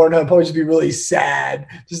on Pornhub, it'll probably just be really sad.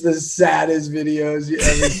 Just the saddest videos you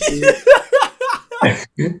ever see.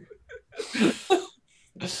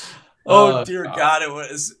 Oh, dear God. It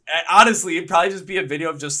was, honestly, it'd probably just be a video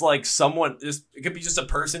of just like someone, it could be just a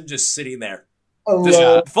person just sitting there.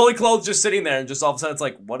 Just fully clothed, just sitting there, and just all of a sudden it's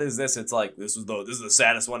like, what is this? It's like, this is the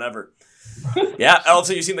saddest one ever. Yeah, and all of a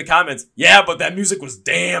sudden you see in the comments, yeah, but that music was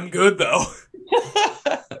damn good though.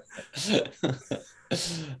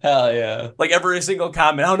 Hell yeah. Like every single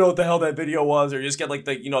comment, I don't know what the hell that video was, or you just get like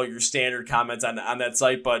the, your standard comments on that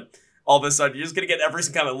site, but all of a sudden you're just gonna get every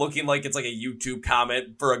single comment looking like it's like a YouTube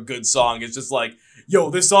comment for a good song. It's just like, yo,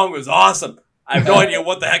 this song was awesome. I have no idea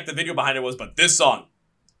what the heck the video behind it was, but this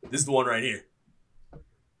is the one right here.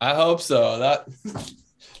 I hope so. That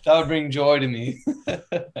would bring joy to me.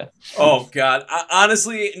 Oh, God.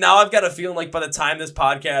 Honestly, now I've got a feeling like by the time this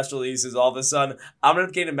podcast releases, all of a sudden, I'm going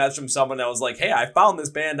to get a message from someone that was like, hey, I found this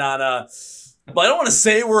band on, but I don't want to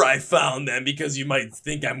say where I found them because you might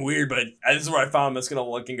think I'm weird, but this is where I found them. It's going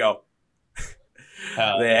to look and go,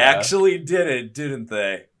 they actually did it, didn't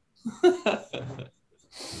they?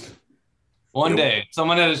 One day,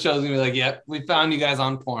 someone at a show is going to be like, yep, we found you guys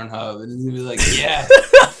on Pornhub. And it's going to be like, yeah,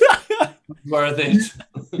 worth it.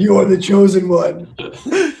 You are the chosen one.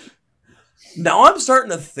 Now I'm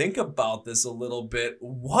starting to think about this a little bit.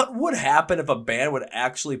 What would happen if a band would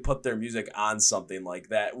actually put their music on something like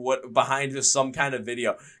that? What behind just some kind of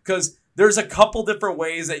video? Because there's a couple different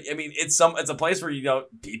ways that, I mean, it's a place where,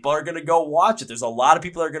 people are going to go watch it. There's a lot of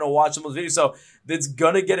people that are going to watch some of those videos. So it's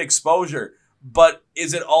going to get exposure. But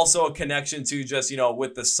is it also a connection to just,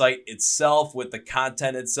 with the site itself, with the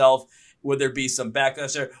content itself? Would there be some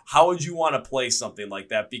backlash there? How would you want to play something like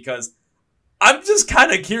that? Because I'm just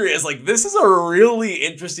kind of curious. Like, this is a really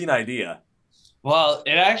interesting idea. Well,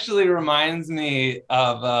 it actually reminds me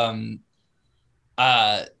of,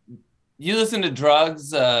 you listen to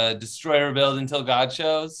Drugs, Destroy, Rebuild Until God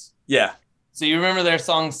Shows? Yeah. So you remember their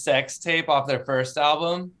song Sex Tape off their first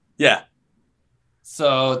album? Yeah.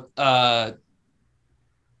 So,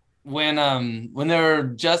 when they were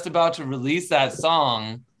just about to release that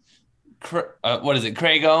song,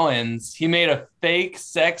 Craig Owens, he made a fake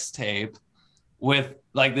sex tape with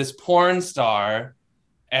like this porn star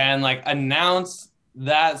and like announced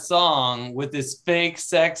that song with this fake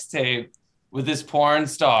sex tape with this porn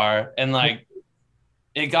star, and like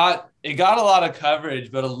it got a lot of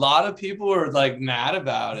coverage, but a lot of people were like mad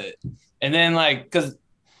about it. And then like, because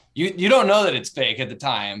you don't know that it's fake at the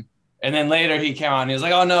time. And then later he came on and he was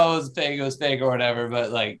like, oh no, it was fake or whatever.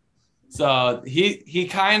 But like, so he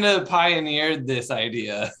kind of pioneered this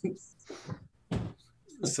idea.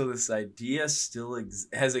 So this idea still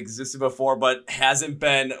has existed before, but hasn't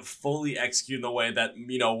been fully executed in the way that,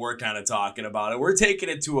 we're kind of talking about it. We're taking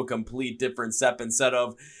it to a complete different step. Instead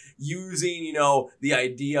of using, the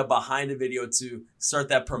idea behind a video to start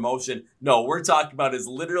that promotion. No, we're talking about is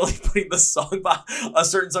literally putting a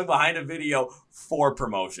certain song behind a video for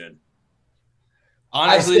promotion.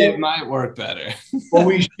 Honestly, it might work better. What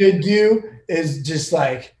we should do is just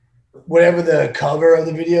like whatever the cover of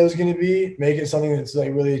the video is going to be, make it something that's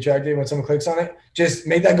like really attractive when someone clicks on it. Just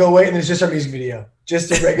make that go away, and it's just our music video, just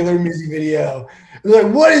a regular music video. They're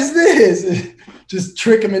like, what is this? Just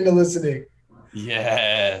trick them into listening.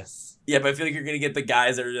 Yes. Yeah, but I feel like you're going to get the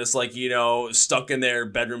guys that are just like, stuck in their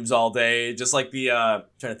bedrooms all day. Just like the,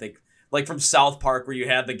 trying to think, like from South Park where you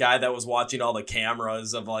had the guy that was watching all the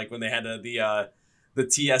cameras of like when they had the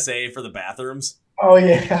TSA for the bathrooms. Oh,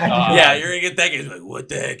 yeah. Yeah, you're going to get that guy like, what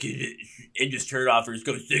the heck is it? And just turn it off or just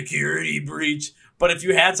go security breach. But if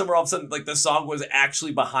you had somewhere all of a sudden, like the song was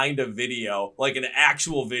actually behind a video, like an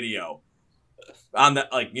actual video on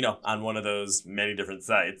that, like, on one of those many different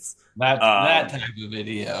sites. That type of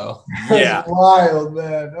video. Yeah. That's wild,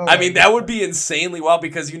 man. Oh, I mean, that would be insanely wild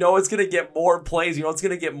because it's going to get more plays. It's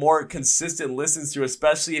going to get more consistent listens to,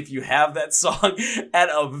 especially if you have that song at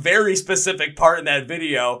a very specific part in that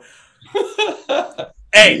video.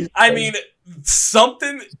 Hey, I mean,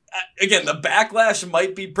 again, the backlash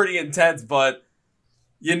might be pretty intense, but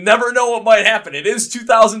you never know what might happen. It is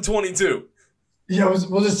 2022. Yeah,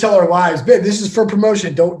 we'll just tell our wives, babe, this is for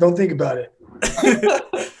promotion. Don't think about it.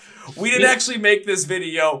 We didn't actually make this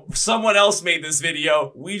video. Someone else made this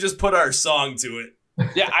video. We just put our song to it.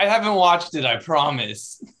 Yeah, I haven't watched it, I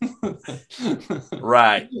promise.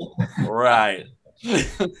 Right.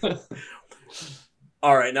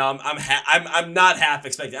 All right, now I'm not half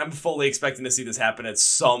expecting. I'm fully expecting to see this happen at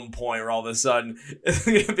some point, where all of a sudden it's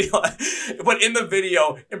gonna be like. But in the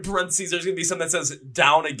video, in parentheses, there's gonna be something that says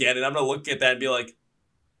 "down again," and I'm gonna look at that and be like,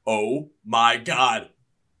 "Oh my god,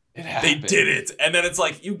 they did it!" And then it's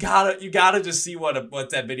like you gotta just see what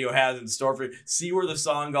that video has in store for you. See where the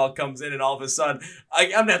song all comes in, and all of a sudden, I'm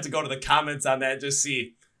gonna have to go to the comments on that and just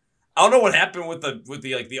see. I don't know what happened with the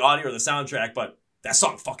like the audio or the soundtrack, but that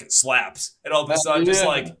song fucking slaps. And all of a sudden, just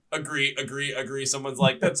like, agree. Someone's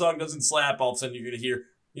like, that song doesn't slap. All of a sudden, you're going to hear,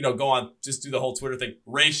 go on, just do the whole Twitter thing.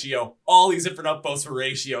 Ratio. All these different upvotes for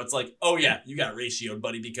Ratio. It's like, oh yeah, you got ratioed,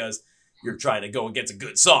 buddy, because you're trying to go against a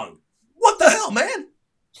good song. What the hell, man?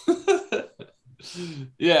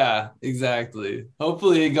 Yeah, exactly.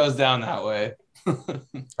 Hopefully it goes down that way.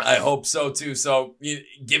 I hope so too. So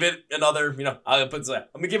give it another, I'm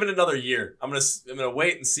gonna give it another year. I'm gonna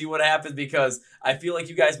wait and see what happens, because I feel like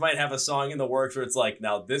you guys might have a song in the works where it's like,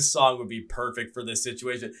 now this song would be perfect for this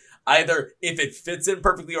situation. Either if it fits in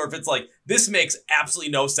perfectly, or if it's like, this makes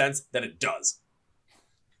absolutely no sense, then it does.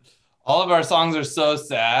 All of our songs are so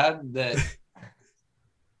sad that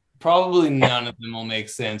probably none of them will make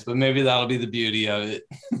sense, but maybe that'll be the beauty of it.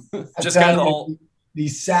 Just kind of the whole. The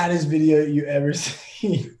saddest video you ever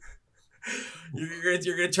seen. You're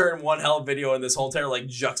gonna turn one hell of video in this whole entire like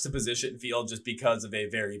juxtaposition field just because of a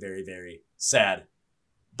very, very, very sad,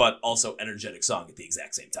 but also energetic song at the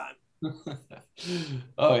exact same time.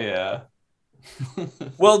 Oh yeah.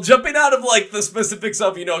 Well, jumping out of like the specifics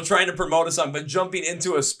of, trying to promote a song, but jumping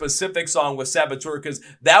into a specific song with Saboteur, because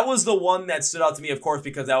that was the one that stood out to me, of course,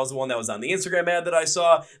 because that was the one that was on the Instagram ad that I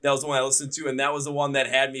saw. That was the one I listened to, and that was the one that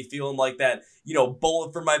had me feeling like that,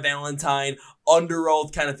 Bullet for My Valentine, Under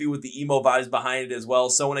Oath kind of feel with the emo vibes behind it as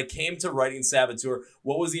well. So when it came to writing Saboteur,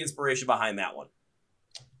 what was the inspiration behind that one?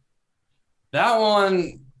 That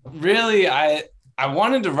one, really, I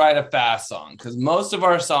wanted to write a fast song, because most of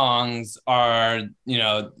our songs are,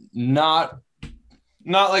 not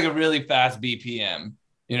like a really fast BPM.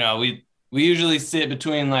 We usually sit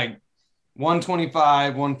between like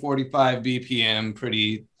 125, 145 BPM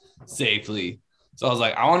pretty safely. So I was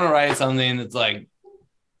like, I want to write something that's like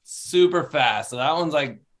super fast. So that one's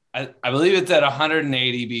like, I believe it's at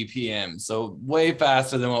 180 BPM. So way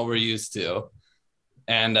faster than what we're used to.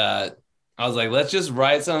 And I was like, let's just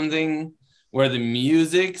write something where the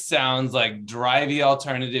music sounds like drivey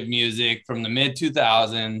alternative music from the mid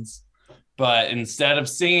 2000s, but instead of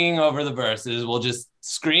singing over the verses, we'll just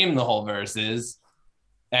scream the whole verses.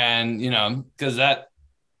 And, because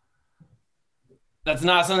that's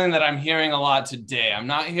not something that I'm hearing a lot today. I'm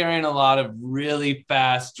not hearing a lot of really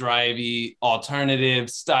fast, drivey, alternative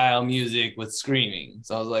style music with screaming.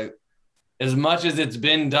 So I was like, as much as it's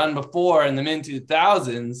been done before in the mid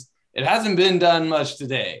 2000s, it hasn't been done much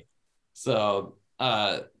today. So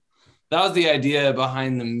that was the idea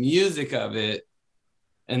behind the music of it.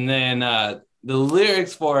 And then the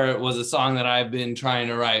lyrics for it was a song that I've been trying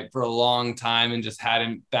to write for a long time and just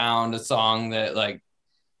hadn't found a song that like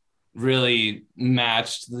really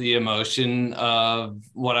matched the emotion of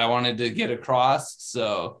what I wanted to get across.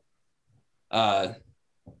 So yeah,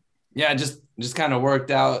 just kind of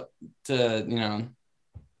worked out to,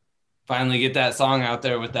 finally get that song out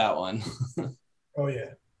there with that one. Oh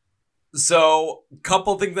yeah. So,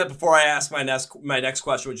 couple things that before I ask my next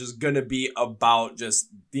question, which is going to be about just,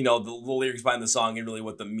 the lyrics behind the song and really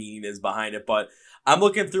what the meaning is behind it. But I'm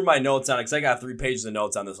looking through my notes on it, because I got 3 pages of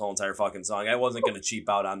notes on this whole entire fucking song. I wasn't going to cheap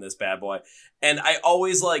out on this bad boy. And I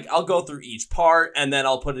always I'll go through each part and then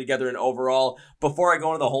I'll put it together in overall before I go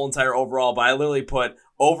into the whole entire overall. But I literally put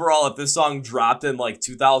overall, if this song dropped in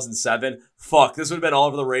 2007, fuck, this would have been all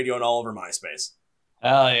over the radio and all over MySpace.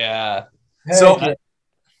 Hell yeah.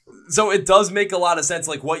 So it does make a lot of sense,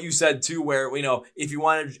 like what you said too, where, if you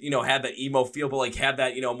want to, have that emo feel, but have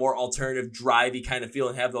that, more alternative, drivey kind of feel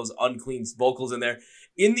and have those unclean vocals in there.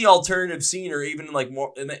 In the alternative scene, or even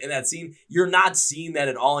more in that scene, you're not seeing that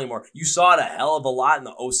at all anymore. You saw it a hell of a lot in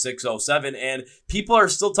the 06, 07, and people are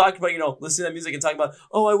still talking about, listening to music and talking about,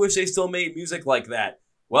 oh, I wish they still made music like that.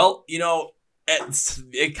 Well,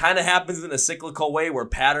 it kind of happens in a cyclical way where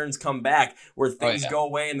patterns come back, where things go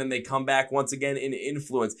away and then they come back once again in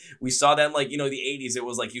influence. We saw that in the 80s. It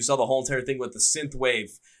was like you saw the whole entire thing with the synth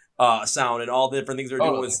wave sound and all the different things they're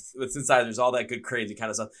doing with synthesizers, all that good crazy kind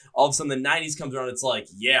of stuff. All of a sudden the 90s comes around, it's like,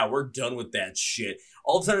 yeah, we're done with that shit.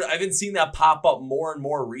 All of a sudden I've been seeing that pop up more and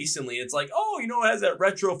more recently. It's like, oh, it has that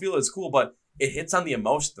retro feel, it's cool, but it hits on the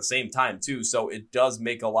emotion at the same time too, so it does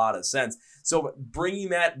make a lot of sense. So bringing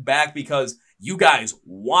that back because you guys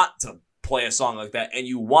want to play a song like that and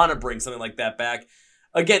you want to bring something like that back,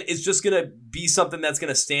 again, it's just going to be something that's going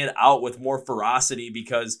to stand out with more ferocity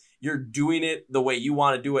because you're doing it the way you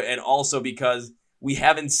want to do it, and also because we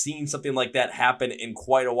haven't seen something like that happen in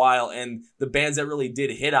quite a while. And the bands that really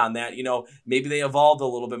did hit on that, maybe they evolved a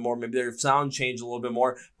little bit more, maybe their sound changed a little bit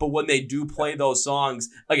more. But when they do play those songs,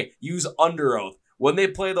 again, use Under Oath. When they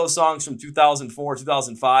play those songs from 2004,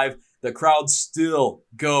 2005, the crowd still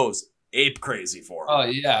goes ape crazy for them. Oh,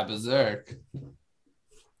 yeah, berserk.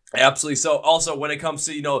 Absolutely. So also when it comes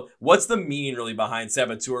to, what's the meaning really behind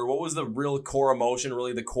Saboteur? What was the real core emotion,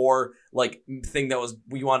 really the core thing that was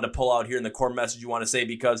we wanted to pull out here in the core message you want to say?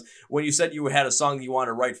 Because when you said you had a song that you wanted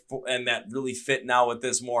to write and that really fit now with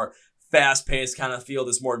this more fast-paced kind of feel,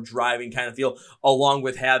 this more driving kind of feel, along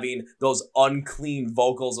with having those unclean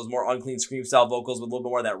vocals, those more unclean scream-style vocals with a little bit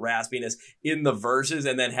more of that raspiness in the verses,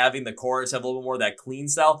 and then having the chorus have a little bit more of that clean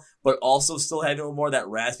style, but also still having a little more of that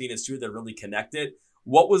raspiness too that really connected.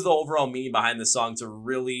 What was the overall meaning behind the song to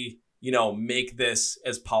really, make this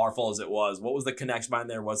as powerful as it was? What was the connection behind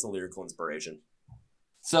there? What's the lyrical inspiration?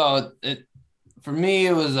 So for me,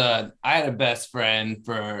 it was I had a best friend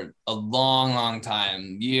for a long, long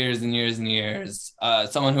time, years and years and years.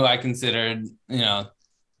 Someone who I considered,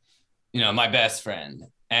 my best friend,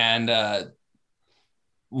 and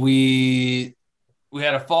we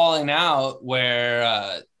had a falling out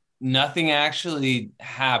where nothing actually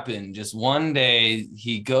happened. Just one day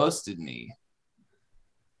he ghosted me,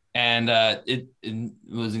 and it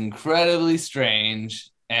was incredibly strange.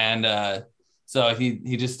 And so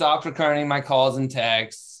he just stopped returning my calls and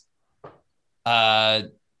texts,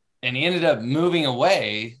 and he ended up moving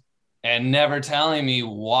away and never telling me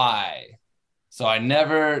why. So I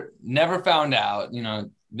never found out.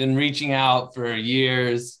 Been reaching out for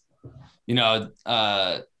years,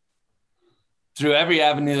 through every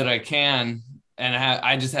avenue that I can, and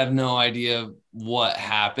I just have no idea what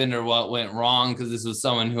happened or what went wrong, because this was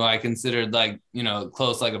someone who I considered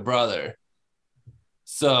close, like a brother.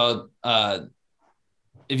 So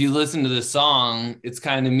if you listen to the song, it's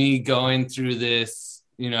kind of me going through this,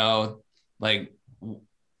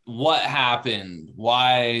 what happened?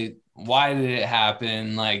 Why did it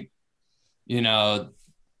happen?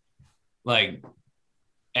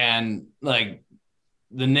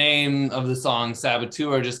 The name of the song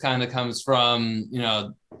Saboteur just kind of comes from,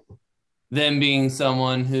 them being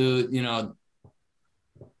someone who,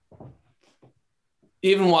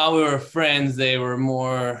 even while we were friends, they were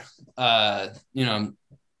more,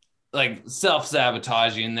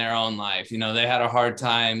 self-sabotaging in their own life. They had a hard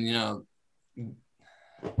time,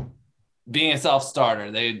 being a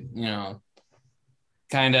self-starter. They,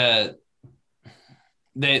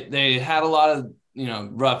 they had a lot of,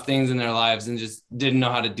 rough things in their lives and just didn't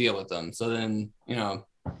know how to deal with them. So then,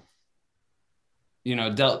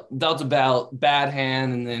 dealt a bad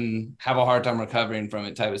hand and then have a hard time recovering from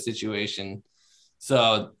it type of situation.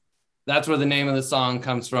 So that's where the name of the song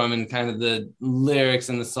comes from, and kind of the lyrics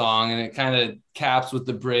in the song. And it kind of caps with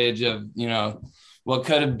the bridge of, what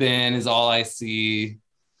could have been is all I see.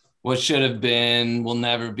 What should have been will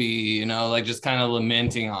never be, just kind of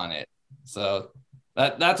lamenting on it. So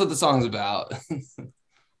that's what the song's about.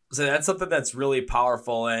 So that's something that's really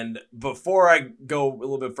powerful. And before I go a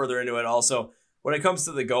little bit further into it, also, when it comes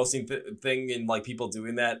to the ghosting thing and people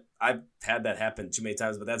doing that, I've had that happen too many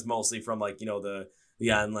times, but that's mostly from the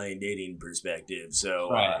online dating perspective. So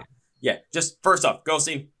right. Yeah, just first off,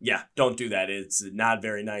 ghosting, yeah, don't do that. It's not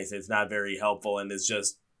very nice. It's not very helpful. And it's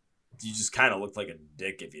just, you just kind of look like a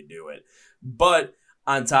dick if you do it. But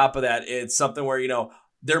on top of that, it's something where,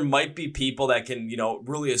 there might be people that can,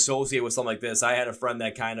 really associate with something like this. I had a friend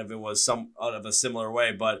that it was somewhat of a similar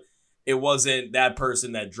way, but it wasn't that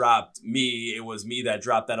person that dropped me. It was me that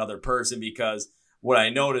dropped that other person, because what I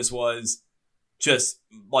noticed was just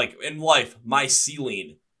in life, my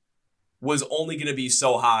ceiling was only going to be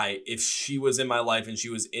so high if she was in my life and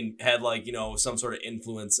she had some sort of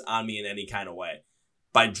influence on me in any kind of way.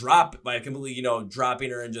 By completely,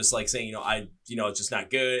 dropping her and just saying, it's just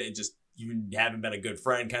not good. It just, you haven't been a good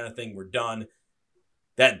friend kind of thing. We're done.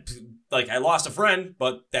 That, I lost a friend,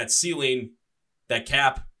 but that ceiling, that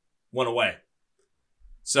cap went away.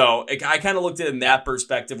 So I kind of looked at it in that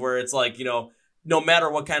perspective where it's no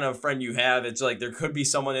matter what kind of friend you have, it's there could be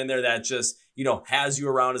someone in there that just, has you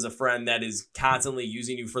around as a friend that is constantly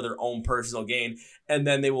using you for their own personal gain. And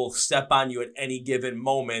then they will step on you at any given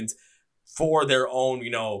moment for their own,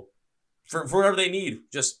 for whatever they need.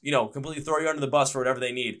 Just, completely throw you under the bus for whatever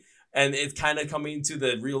they need. And it's kind of coming to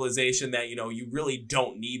the realization that, you really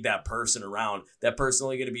don't need that person around. That person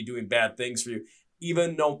only going to be doing bad things for you.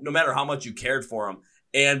 even no matter how much you cared for them.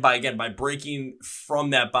 And by breaking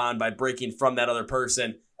from that bond, by breaking from that other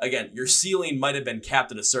person, again, your ceiling might have been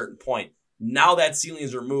capped at a certain point. Now that ceiling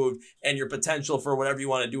is removed and your potential for whatever you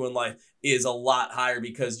want to do in life is a lot higher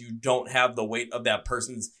because you don't have the weight of that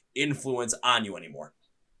person's influence on you anymore.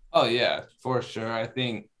 Oh yeah, for sure. I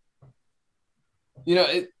think,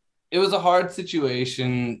 it was a hard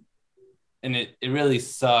situation and it really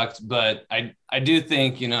sucked, but I do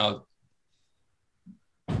think, in the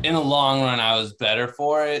long run, I was better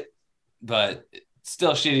for it, but it's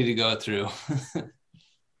still shitty to go through.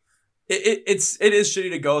 It is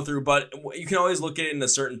shitty to go through, but you can always look at it in a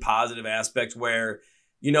certain positive aspect where,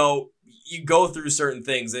 you go through certain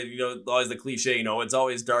things that, always the cliche, it's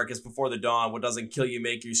always darkest before the dawn. What doesn't kill you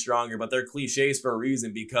make you stronger, but they're cliches for a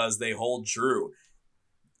reason because they hold true.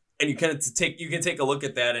 And you can take a look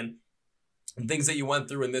at that and things that you went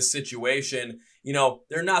through in this situation,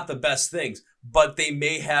 they're not the best things, but they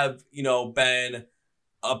may have, been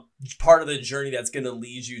a part of the journey that's going to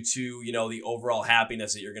lead you to, the overall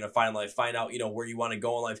happiness that you're going to find in life, find out, where you want to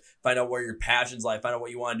go in life, find out where your passions lie, find out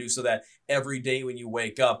what you want to do so that every day when you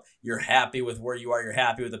wake up, you're happy with where you are, you're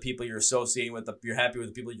happy with the people you're associating with, you're happy with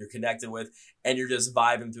the people you're connected with, and you're just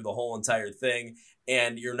vibing through the whole entire thing.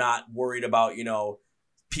 And you're not worried about,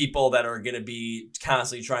 people that are going to be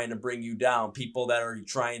constantly trying to bring you down, people that are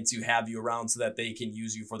trying to have you around so that they can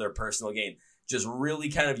use you for their personal gain. Just really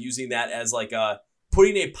kind of using that as like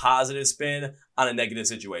putting a positive spin on a negative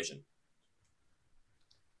situation.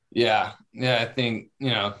 Yeah. I think,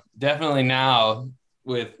 definitely now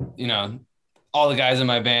with, all the guys in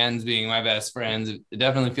my bands being my best friends, it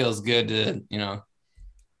definitely feels good to,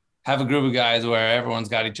 have a group of guys where everyone's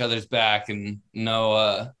got each other's back and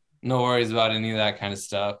no worries about any of that kind of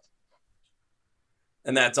stuff.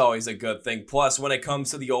 And that's always a good thing. Plus, when it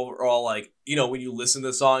comes to the overall, when you listen to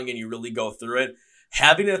the song and you really go through it,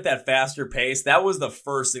 having it at that faster pace, that was the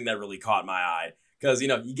first thing that really caught my eye. Because,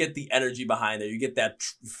 you get the energy behind there. You get that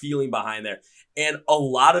feeling behind there. And a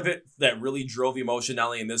lot of it that really drove emotion, not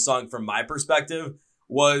only in this song from my perspective,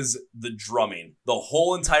 was the drumming. The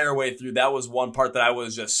whole entire way through, that was one part that I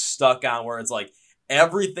was just stuck on, where it's like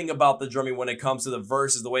everything about the drumming when it comes to the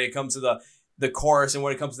verses, the way it comes to the chorus, and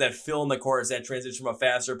when it comes to that fill in the chorus, that transition from a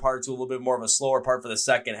faster part to a little bit more of a slower part for the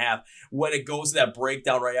second half, when it goes to that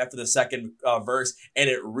breakdown right after the second verse and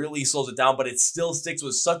it really slows it down, but it still sticks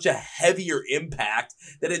with such a heavier impact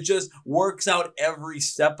that it just works out every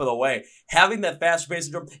step of the way. Having that faster pace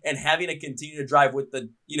of drum and having it continue to drive with the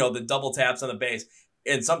double taps on the bass.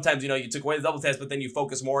 And sometimes, you took away the double taps, but then you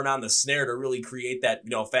focus more on the snare to really create that,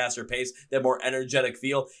 faster pace, that more energetic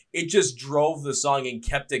feel. It just drove the song and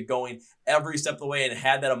kept it going every step of the way and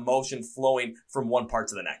had that emotion flowing from one part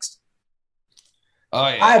to the next. Oh,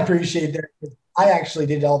 yeah. I appreciate that. I actually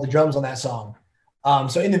did all the drums on that song.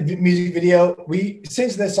 So in the music video,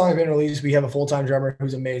 since this song has been released, we have a full-time drummer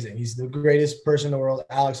who's amazing. He's the greatest person in the world.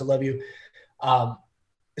 Alex, I love you.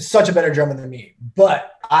 Such a better drummer than me.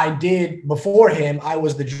 But before him, I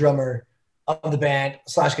was the drummer of the band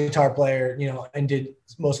 / guitar player, and did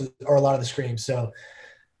a lot of the screams. So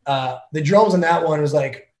the drums on that one was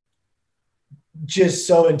like just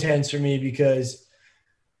so intense for me because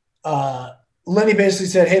Lenny basically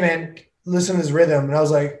said, "Hey man, listen to this rhythm." And I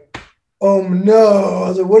was like, "Oh no." I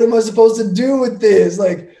was like, "What am I supposed to do with this?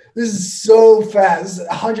 Like, this is so fast. This is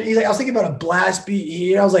 100." He's like, I was thinking about a blast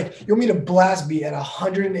beat. I was like, "You want me to blast beat at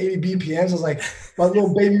 180 BPMs?" I was like, my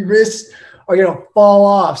little baby wrists are going to fall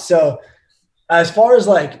off. So as far as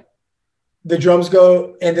like the drums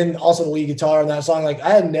go, and then also the lead guitar on that song, like I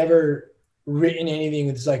had never written anything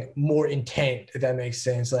that's like more intent, if that makes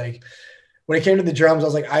sense. Like when it came to the drums, I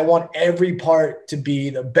was like, I want every part to be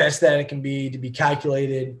the best that it can be, to be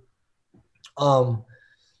calculated.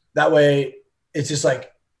 That way it's just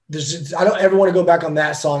like, I don't ever want to go back on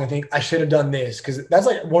that song and think I should have done this, because that's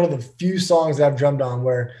like one of the few songs that I've drummed on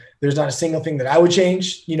where there's not a single thing that I would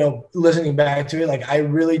change, listening back to it. Like I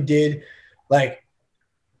really did, like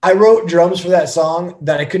I wrote drums for that song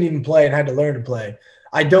that I couldn't even play and had to learn to play.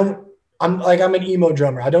 I'm an emo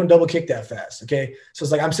drummer. I don't double kick that fast. Okay. So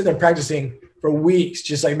it's like, I'm sitting there practicing for weeks,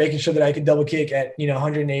 just like making sure that I could double kick at,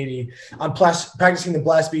 180. I'm practicing the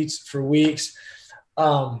blast beats for weeks.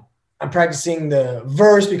 I'm practicing the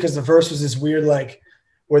verse because the verse was this weird, like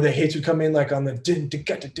where the hits would come in, like on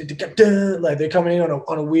the like they're coming in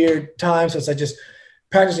on a weird time. So it's like just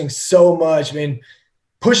practicing so much,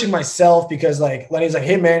 pushing myself, because like Lenny's like,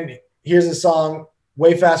 "Hey man, here's a song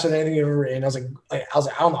way faster than anything you've ever written." I was like, I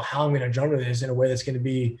don't know how I'm going to drum to this in a way that's going to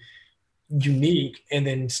be unique and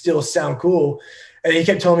then still sound cool. And he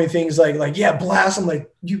kept telling me things like, yeah, blast. I'm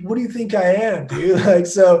like, what do you think I am, dude? Like,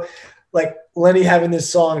 so like Lenny having this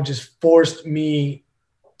song just forced me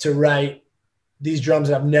to write these drums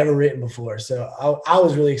that I've never written before. So I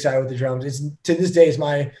was really excited with the drums. It's to this day, it's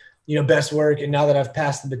my, best work. And now that I've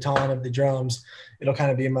passed the baton of the drums, it'll kind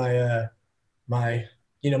of be my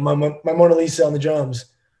Mona Lisa on the drums.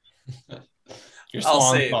 Your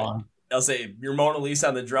swan song. I'll say your Mona Lisa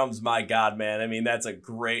on the drums, my God, man. I mean, that's a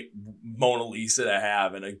great Mona Lisa to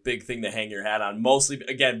have and a big thing to hang your hat on. Mostly,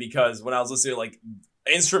 again, because when I was listening, like,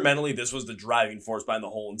 instrumentally, this was the driving force behind the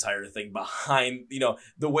whole entire thing, behind,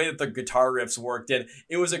 the way that the guitar riffs worked. And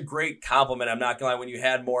it was a great compliment. I'm not gonna lie, when you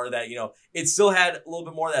had more of that, it still had a little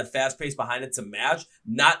bit more of that fast pace behind it to match,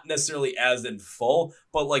 not necessarily as in full,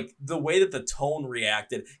 but like the way that the tone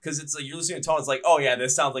reacted, because it's like you're listening to tone, it's like, oh yeah,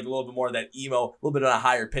 this sounds like a little bit more of that emo, a little bit of a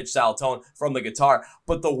higher pitch style tone from the guitar.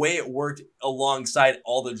 But the way it worked alongside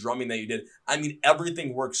all the drumming that you did, I mean,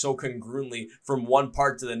 everything worked so congruently from one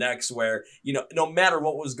part to the next where, no matter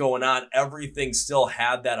what was going on, everything still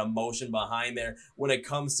had that emotion behind there when it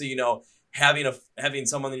comes to, having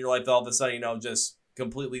someone in your life that all of a sudden, just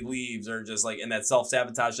completely leaves or just like in that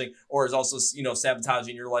self-sabotage thing, or is also,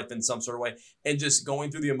 sabotaging your life in some sort of way, and just going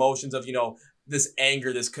through the emotions of, this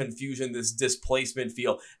anger, this confusion, this displacement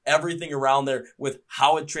feel, everything around there with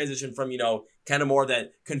how it transitioned from, kind of more of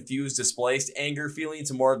that confused, displaced anger feeling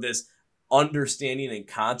to more of this understanding and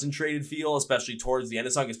concentrated feel, especially towards the end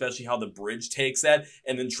of the song, especially how the bridge takes that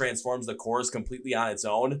and then transforms the chorus completely on its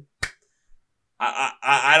own.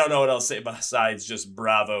 I don't know what else to say besides just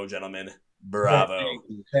bravo, gentlemen. Bravo.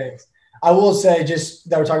 Thanks. I will say, just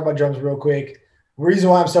that we're talking about drums real quick, the reason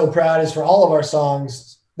why I'm so proud is for all of our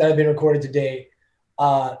songs that have been recorded to date,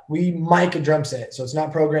 we mic a drum set. So it's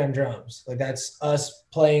not programmed drums. Like, that's us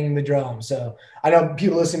playing the drums. So I know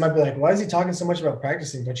people listening might be like, why is he talking so much about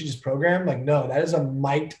practicing? Don't you just program? Like, no, that is a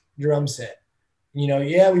mic'd drum set.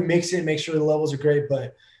 Yeah, we mix it, make sure the levels are great,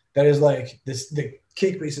 but that is like this, the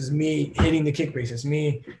kick bass is me hitting the kick bass. It's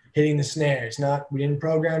me hitting the snare. It's not, we didn't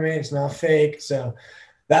program it. It's not fake. So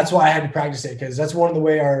that's why I had to practice it, because that's one of the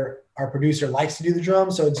way our producer likes to do the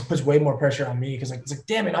drums. So it just puts way more pressure on me, because it's like,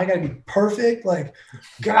 damn it, I got to be perfect. Like,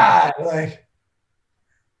 God, like.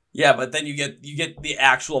 Yeah, but then you get the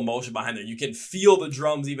actual emotion behind it. You can feel the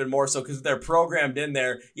drums even more so because they're programmed in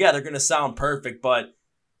there. Yeah, they're going to sound perfect, but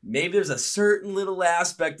maybe there's a certain little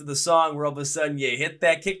aspect of the song where all of a sudden you hit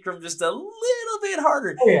that kick drum just a little bit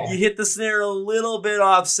harder. Oh, yeah. You hit the snare a little bit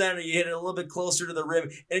off center. You hit it a little bit closer to the rim,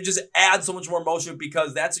 and it just adds so much more emotion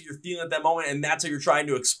because that's what you're feeling at that moment, and that's how you're trying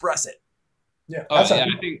to express it. Yeah. I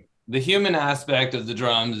think the human aspect of the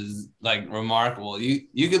drums is like remarkable.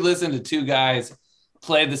 You could listen to two guys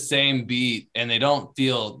play the same beat and they don't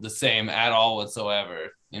feel the same at all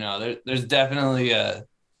whatsoever. There's definitely a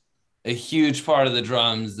huge part of the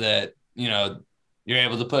drums that, you're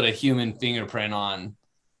able to put a human fingerprint on.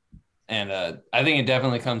 And I think it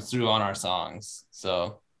definitely comes through on our songs.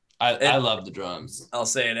 So I love the drums. I'll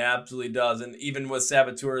say it absolutely does. And even with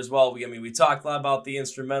Saboteur as well, we talked a lot about the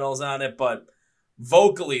instrumentals on it, but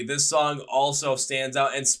vocally, this song also stands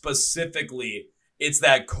out. And specifically, it's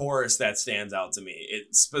that chorus that stands out to me.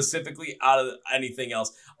 It specifically out of anything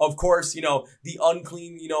else. Of course, the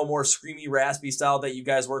unclean, more screamy, raspy style that you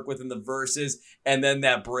guys work with in the verses, and then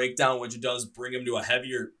that breakdown, which does bring them to a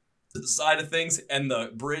heavier side of things, and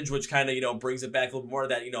the bridge, which kind of, brings it back a little more of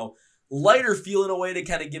that, lighter feel in a way to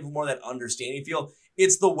kind of give more of that understanding feel.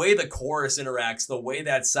 It's the way the chorus interacts, the way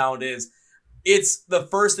that sound is. It's the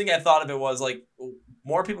first thing I thought of it was like,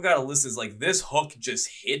 more people got to listen. Is like, this hook just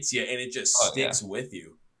hits you and it just sticks with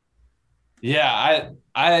you. Yeah,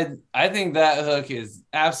 I think that hook is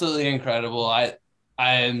absolutely incredible. I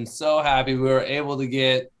am so happy we were able to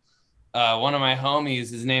get one of my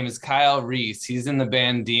homies. His name is Kyle Reese. He's in the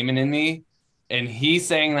band Demon in Me, and he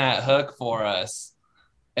sang that hook for us.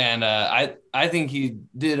 And I think he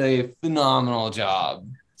did a phenomenal job.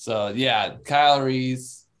 So yeah, Kyle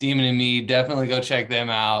Reese, Demon in Me, definitely go check them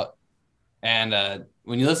out. And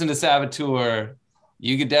when you listen to Saboteur,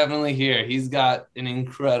 you could definitely hear he's got an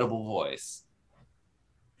incredible voice.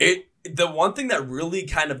 The one thing that really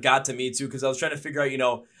kind of got to me too, because I was trying to figure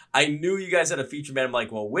out, I knew you guys had a feature band. I'm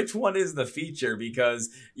like, well, which one is the feature? Because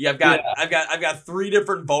I've got three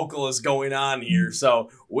different vocalists going on here. So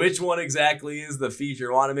which one exactly is the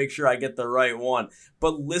feature? I want to make sure I get the right one.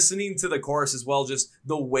 But listening to the chorus as well, just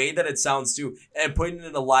the way that it sounds too, and putting it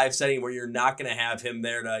in a live setting where you're not going to have him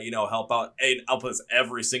there to, help out and help us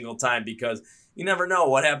every single time, because you never know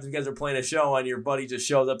what happens if you guys are playing a show and your buddy just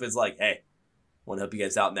shows up and is like, hey, I want to help you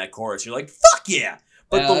guys out in that chorus. You're like, fuck yeah.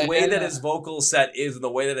 But the way that his vocal set is and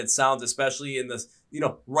the way that it sounds, especially in this,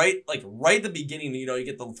 right at the beginning, you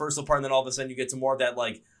get the first little part and then all of a sudden you get to more of that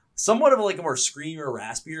like somewhat of like a more screamy or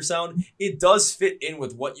raspier sound. It does fit in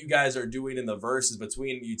with what you guys are doing in the verses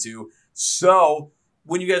between you two. So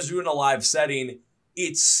when you guys do it in a live setting,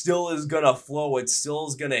 it still is going to flow. It still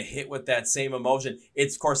is going to hit with that same emotion.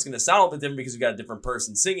 It's, of course, going to sound a little bit different because you got a different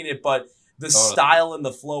person singing it, but the style and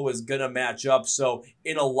the flow is going to match up. So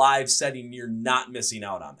in a live setting, you're not missing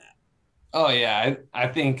out on that. Oh, yeah. I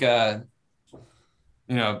think, I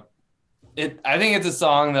think it's a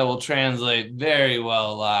song that will translate very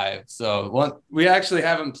well live. So we actually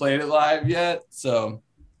haven't played it live yet. So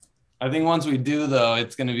I think once we do, though,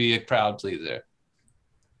 it's going to be a crowd pleaser.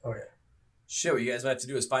 Oh, yeah. Shit, what you guys might have to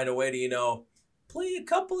do is find a way to, play a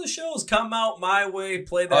couple of shows, come out my way,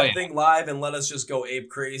 play that thing live, and let us just go ape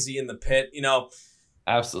crazy in the pit,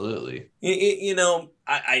 Absolutely.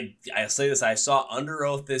 I say this, I saw Under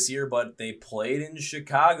Oath this year, but they played in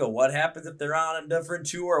Chicago. What happens if they're on a different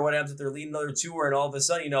tour? What happens if they're leading another tour and all of a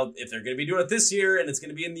sudden, if they're going to be doing it this year and it's going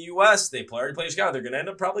to be in the U.S., they already play in Chicago, they're going to end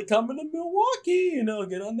up probably coming to Milwaukee,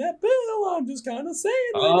 get on that bill. I'm just kind of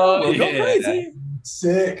saying, we'll go crazy.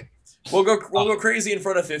 Sick. We'll go crazy in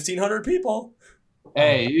front of 1,500 people.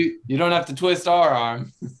 Hey, you don't have to twist our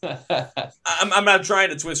arm. I'm not trying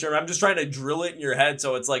to twist your arm. I'm just trying to drill it in your head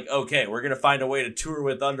so it's like, okay, we're going to find a way to tour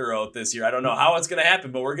with Under Oath this year. I don't know how it's going to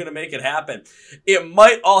happen, but we're going to make it happen. It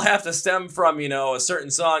might all have to stem from, a certain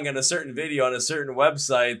song and a certain video on a certain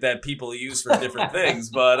website that people use for different things,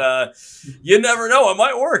 but you never know. It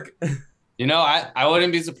might work. I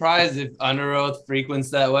wouldn't be surprised if Under Oath frequents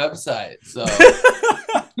that website, so...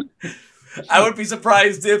 I would be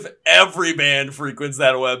surprised if every band frequents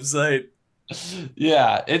that website.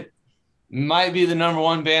 Yeah, it might be the number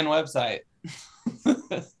one band website.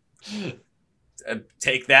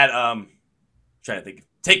 Take that, trying to think.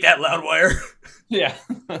 Take that, Loudwire. Yeah.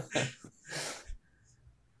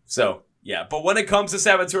 So, yeah, but when it comes to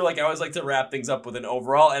Saboteur, I always like to wrap things up with an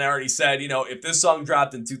overall, and I already said, if this song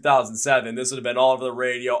dropped in 2007, this would have been all over the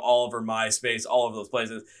radio, all over MySpace, all over those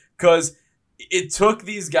places, because it took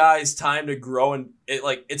these guys time to grow, and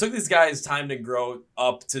it took these guys time to grow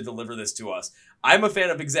up to deliver this to us. I'm a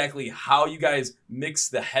fan of exactly how you guys mix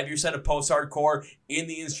the heavier side of post-hardcore in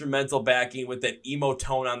the instrumental backing with that emo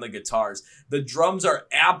tone on the guitars. The drums are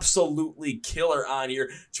absolutely killer on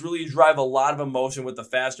here to really drive a lot of emotion with the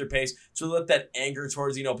faster pace, to let that anger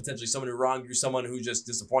towards, potentially someone who wronged you, someone who just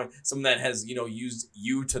disappointed, someone that has, used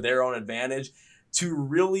you to their own advantage, to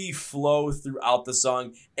really flow throughout the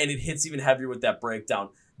song, and it hits even heavier with that breakdown.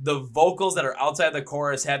 The vocals that are outside the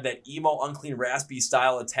chorus have that emo, unclean, raspy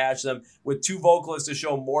style attached to them, with two vocalists to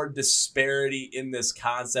show more disparity in this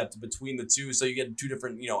concept between the two, so you get two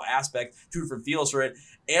different, aspects, two different feels for it,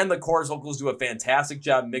 and the chorus vocals do a fantastic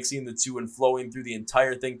job mixing the two and flowing through the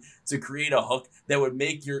entire thing to create a hook that would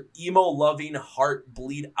make your emo-loving heart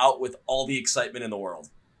bleed out with all the excitement in the world.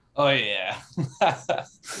 Oh, yeah.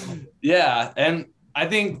 Yeah, and I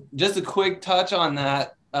think just a quick touch on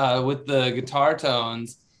that with the guitar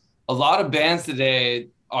tones, a lot of bands today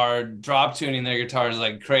are drop tuning their guitars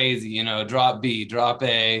like crazy, drop B, drop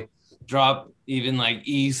A, drop even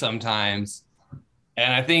E sometimes.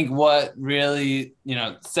 And I think what really,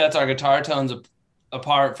 sets our guitar tones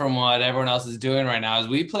apart from what everyone else is doing right now is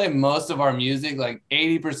we play most of our music,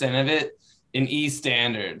 80% of it, in E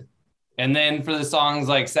standard. And then for the songs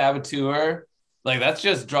like Saboteur, that's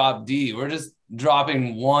just drop D. We're just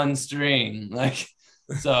dropping one string.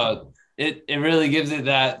 So it really gives it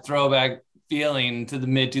that throwback feeling to the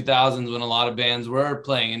mid 2000s when a lot of bands were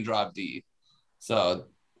playing in drop D. So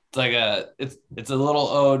it's a little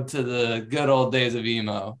ode to the good old days of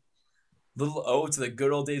emo. Little ode to the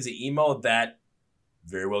good old days of emo that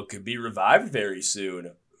very well could be revived very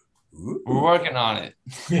soon. Ooh. We're working on it.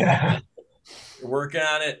 Yeah. Working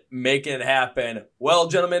on it, making it happen. Well,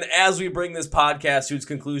 gentlemen, as we bring this podcast to its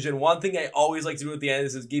conclusion, one thing I always like to do at the end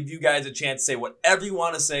is give you guys a chance to say whatever you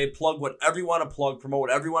want to say, plug whatever you want to plug, promote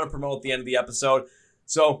whatever you want to promote at the end of the episode.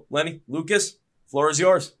 So, Lenny, Lucas, floor is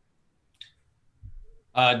yours.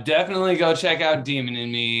 Definitely go check out Demon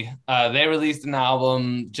in Me. They released an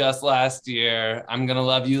album just last year. I'm Gonna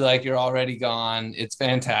Love You Like You're Already Gone. It's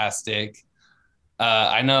fantastic.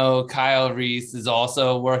 I know Kyle Reese is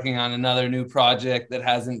also working on another new project that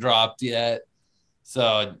hasn't dropped yet.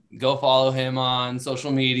 So go follow him on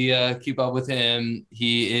social media, keep up with him.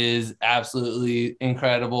 He is absolutely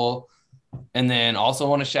incredible. And then also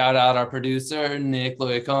want to shout out our producer, Nick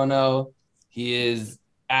Loicono. He is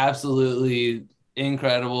absolutely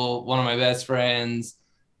incredible, one of my best friends,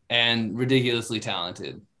 and ridiculously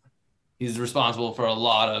talented. He's responsible for a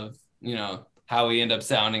lot of, how we end up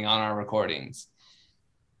sounding on our recordings.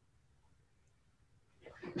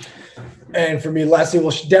 And for me, Leslie,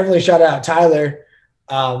 we'll definitely shout out Tyler.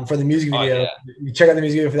 for the music video. Oh, yeah. You check out the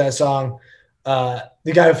music video for that song.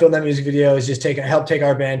 The guy who filmed that music video is just helped take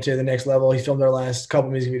our band to the next level. He filmed our last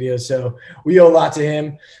couple music videos, so we owe a lot to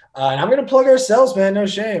him. And I'm gonna plug ourselves, man. No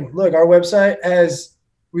shame. Look, our website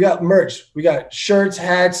we got merch. We got shirts,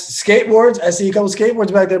 hats, skateboards. I see a couple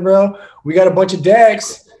skateboards back there, bro. We got a bunch of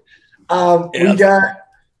decks. We got.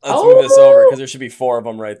 Let's move this over because there should be 4 of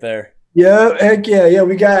them right there. Yeah, heck yeah, yeah.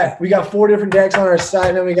 We got 4 different decks on our site,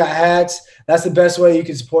 and then we got hats. That's the best way you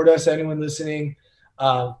can support us. Anyone listening,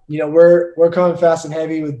 we're coming fast and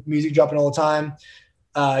heavy with music dropping all the time.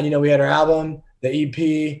 We had our album, the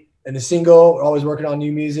EP, and the single. We're always working on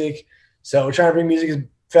new music, so we're trying to bring music as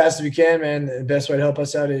fast as we can, man. The best way to help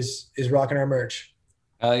us out is rocking our merch.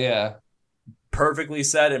 Oh yeah. Perfectly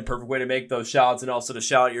said, and perfect way to make those shouts, and also to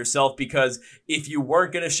shout out yourself, because if you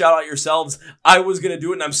weren't going to shout out yourselves, I was going to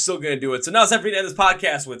do it, and I'm still going to do it. So now it's time for me to end this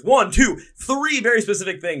podcast with 1, 2, 3 very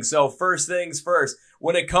specific things. So first things first,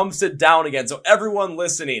 when it comes to Down Again, so everyone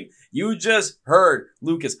listening, you just heard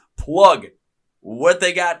Lucas plug what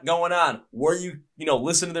they got going on, where you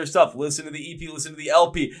listen to their stuff, listen to the EP, listen to the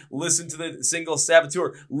LP, listen to the single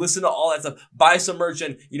Saboteur, listen to all that stuff, buy some merch,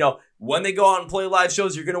 and when they go out and play live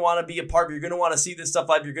shows, you're going to want to be a part, you're going to want to see this stuff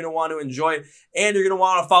live, you're going to want to enjoy it, and you're going to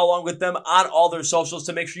want to follow along with them on all their socials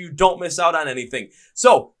to make sure you don't miss out on anything.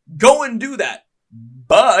 So go and do that.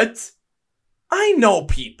 But I know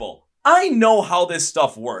people. I know how this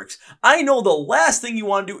stuff works. I know the last thing you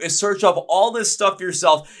want to do is search up all this stuff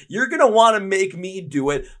yourself. You're going to want to make me do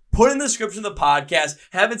it. Put in the description of the podcast,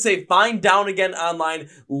 have it say Find Down Again online,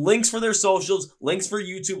 links for their socials, links for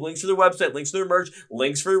YouTube, links for their website, links for their merch,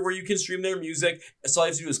 links for where you can stream their music. So all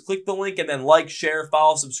you have to do is click the link and then like, share,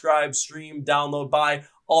 follow, subscribe, stream, download, buy,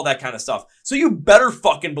 all that kind of stuff. So you better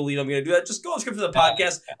fucking believe I'm going to do that. Just go to the description of the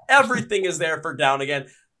podcast. Everything is there for Down Again.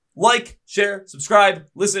 Like, share, subscribe,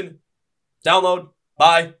 listen, download,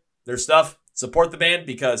 buy their stuff, support the band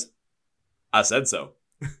because I said so.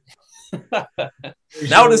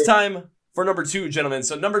 Now it is time for number 2, gentlemen.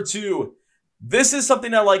 So number 2, this is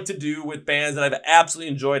something I like to do with bands that I've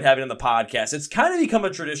absolutely enjoyed having on the podcast. It's kind of become a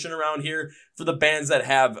tradition around here for the bands that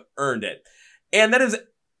have earned it. And that is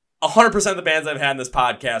 100% of the bands I've had in this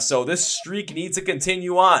podcast. So this streak needs to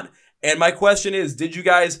continue on. And my question is, did you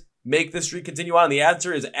guys make this streak continue on? And the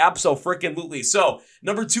answer is abso-freaking-lutely. So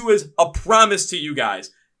number 2 is a promise to you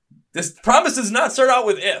guys. This promise does not start out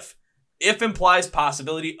with if. If implies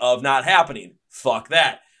possibility of not happening. Fuck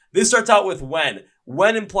that. This starts out with when.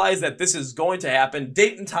 When implies that this is going to happen.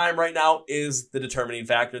 Date and time right now is the determining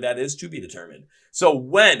factor. That is to be determined. So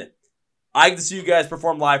when I get to see you guys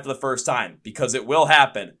perform live for the first time, because it will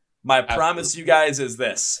happen, my promise to you guys is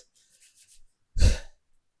this.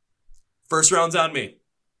 First round's on me.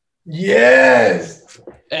 Yes.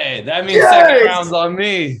 Hey, that means second round's on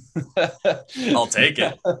me. I'll take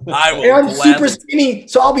it. I will. Hey, I'm super skinny,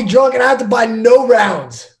 so I'll be drunk and I have to buy no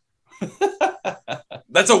rounds.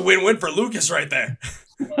 That's a win-win for Lucas right there.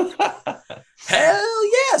 Hell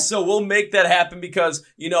yeah. So we'll make that happen because,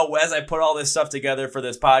 as I put all this stuff together for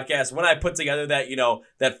this podcast, when I put together that,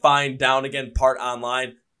 that Find Down Again part online,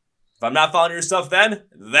 if I'm not following your stuff then,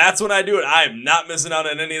 that's when I do it. I am not missing out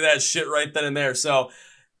on any of that shit right then and there. So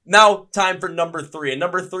now time for number 3. And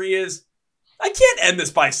number 3 is, I can't end this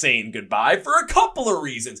by saying goodbye for a couple of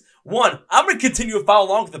reasons. 1, I'm going to continue to follow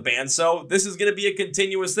along with the band, so this is going to be a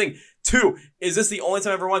continuous thing. 2, is this the only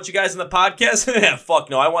time I ever want you guys in the podcast?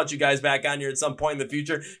 Fuck no, I want you guys back on here at some point in the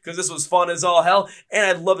future because this was fun as all hell, and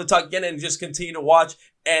I'd love to talk again and just continue to watch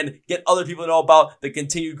and get other people to know about the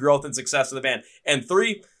continued growth and success of the band. And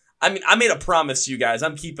 3, I made a promise to you guys.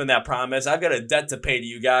 I'm keeping that promise. I've got a debt to pay to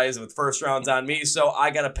you guys with first rounds on me, so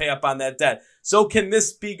I got to pay up on that debt. So can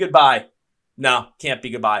this be goodbye? No, can't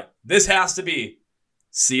be goodbye. This has to be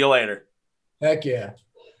see you later. Heck yeah.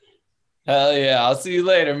 Hell yeah. I'll see you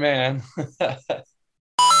later, man.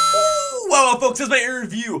 Well, folks, that's my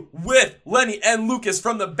interview with Lenny and Lucas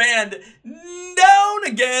from the band Down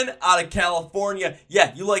Again out of California.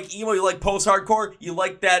 Yeah, you like emo, you like post-hardcore, you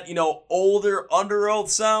like that, older Underoath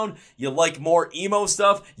sound, you like more emo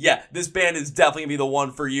stuff. Yeah, this band is definitely going to be the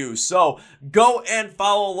one for you. So go and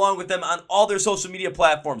follow along with them on all their social media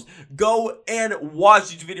platforms. Go and watch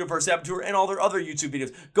YouTube video for Saboteur and all their other YouTube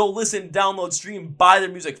videos. Go listen, download, stream, buy their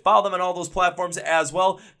music. Follow them on all those platforms as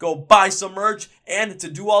well. Go buy some merch. And to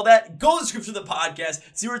do all that, go to the description of the podcast.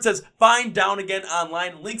 See where it says Find Down Again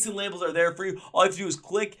online. Links and labels are there for you. All you have to do is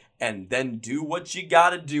click and then do what you got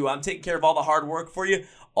to do. I'm taking care of all the hard work for you.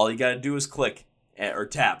 All you got to do is click or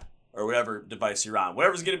tap or whatever device you're on.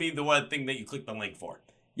 Whatever's going to be the one thing that you click the link for.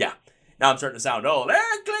 Yeah. Now I'm starting to sound,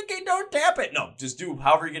 click it, don't tap it. No, just do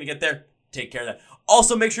however you're going to get there. take care of that.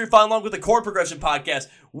 Also, make sure you follow along with the Core Progression Podcast.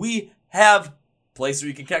 We have places where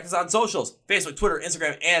you can connect us on socials: Facebook, Twitter,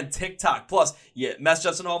 Instagram, and TikTok. Plus, you message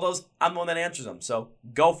us on all those, I'm the one that answers them, so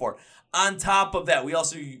go for it. On top of that, we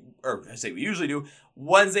usually do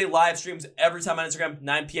Wednesday live streams every time on Instagram,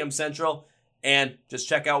 9 p.m. Central. And just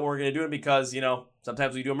check out when we're going to do them because,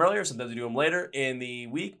 sometimes we do them earlier, sometimes we do them later in the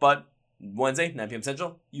week, but Wednesday, 9 p.m.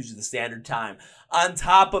 Central, usually the standard time. On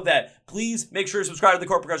top of that, please make sure to subscribe to the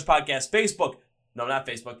Core Progression Podcast Facebook. No, not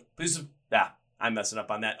Facebook. Please, I'm messing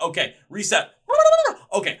up on that. Okay, reset.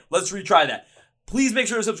 Okay, let's retry that. Please make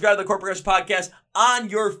sure to subscribe to the Core Progression Podcast on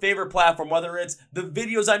your favorite platform, whether it's the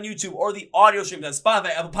videos on YouTube or the audio streams on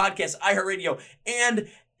Spotify, Apple Podcasts, iHeartRadio, and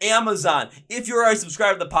Amazon. If you're already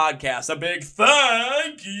subscribed to the podcast, a big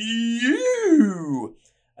thank you.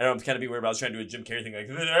 I know I'm kind of being weird, but I was trying to do a Jim Carrey thing like,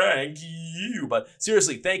 thank you. But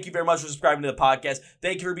seriously, thank you very much for subscribing to the podcast.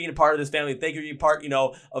 Thank you for being a part of this family. Thank you for being part,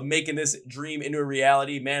 of making this dream into a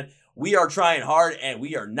reality, man. We are trying hard, and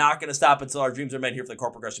we are not going to stop until our dreams are met here for the Core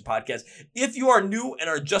Progression Podcast. If you are new and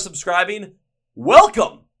are just subscribing,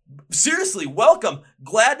 welcome. Seriously, welcome.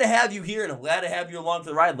 Glad to have you here, and I'm glad to have you along for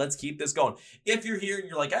the ride. Let's keep this going. If you're here and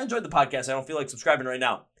you're like, I enjoyed the podcast, I don't feel like subscribing right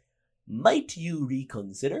now, might you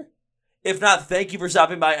reconsider? If not, thank you for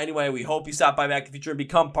stopping by anyway. We hope you stop by back in the future and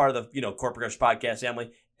become part of the, Core Progression Podcast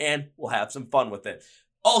family, and we'll have some fun with it.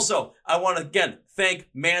 Also, I want to, again, thank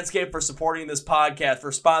Manscaped for supporting this podcast,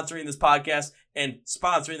 for sponsoring this podcast, and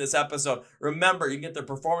sponsoring this episode. Remember, you can get their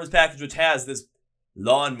Performance Package, which has this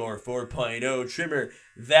Lawnmower 4.0 trimmer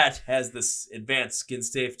that has this advanced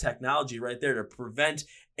skin-safe technology right there to prevent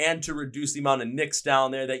and to reduce the amount of nicks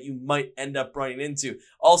down there that you might end up running into.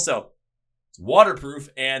 Also, it's waterproof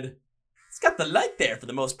and it's got the light there for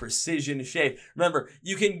the most precision shave. Remember,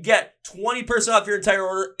 you can get 20% off your entire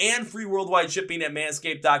order and free worldwide shipping at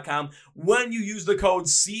manscaped.com when you use the code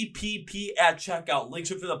CPP at checkout.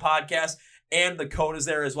 Links are for the podcast, and the code is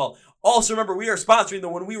there as well. Also, remember, we are sponsoring the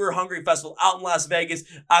When We Were Hungry Festival out in Las Vegas,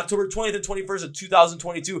 October 20th and 21st of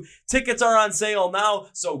 2022. Tickets are on sale now,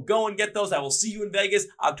 so go and get those. I will see you in Vegas,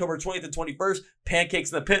 October 20th and 21st.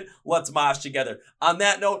 Pancakes in the Pit. Let's mosh together. On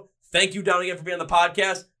that note, thank you, Down, again for being on the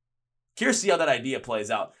podcast. Curious to see how that idea plays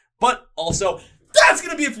out. But also, that's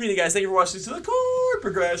going to be it for me, guys. Thank you for watching the Core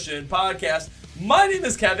Progression Podcast. My name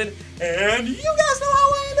is Kevin, and you guys know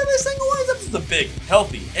how I end every single one of these episodes. A big,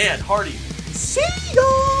 healthy, and hearty see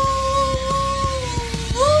ya!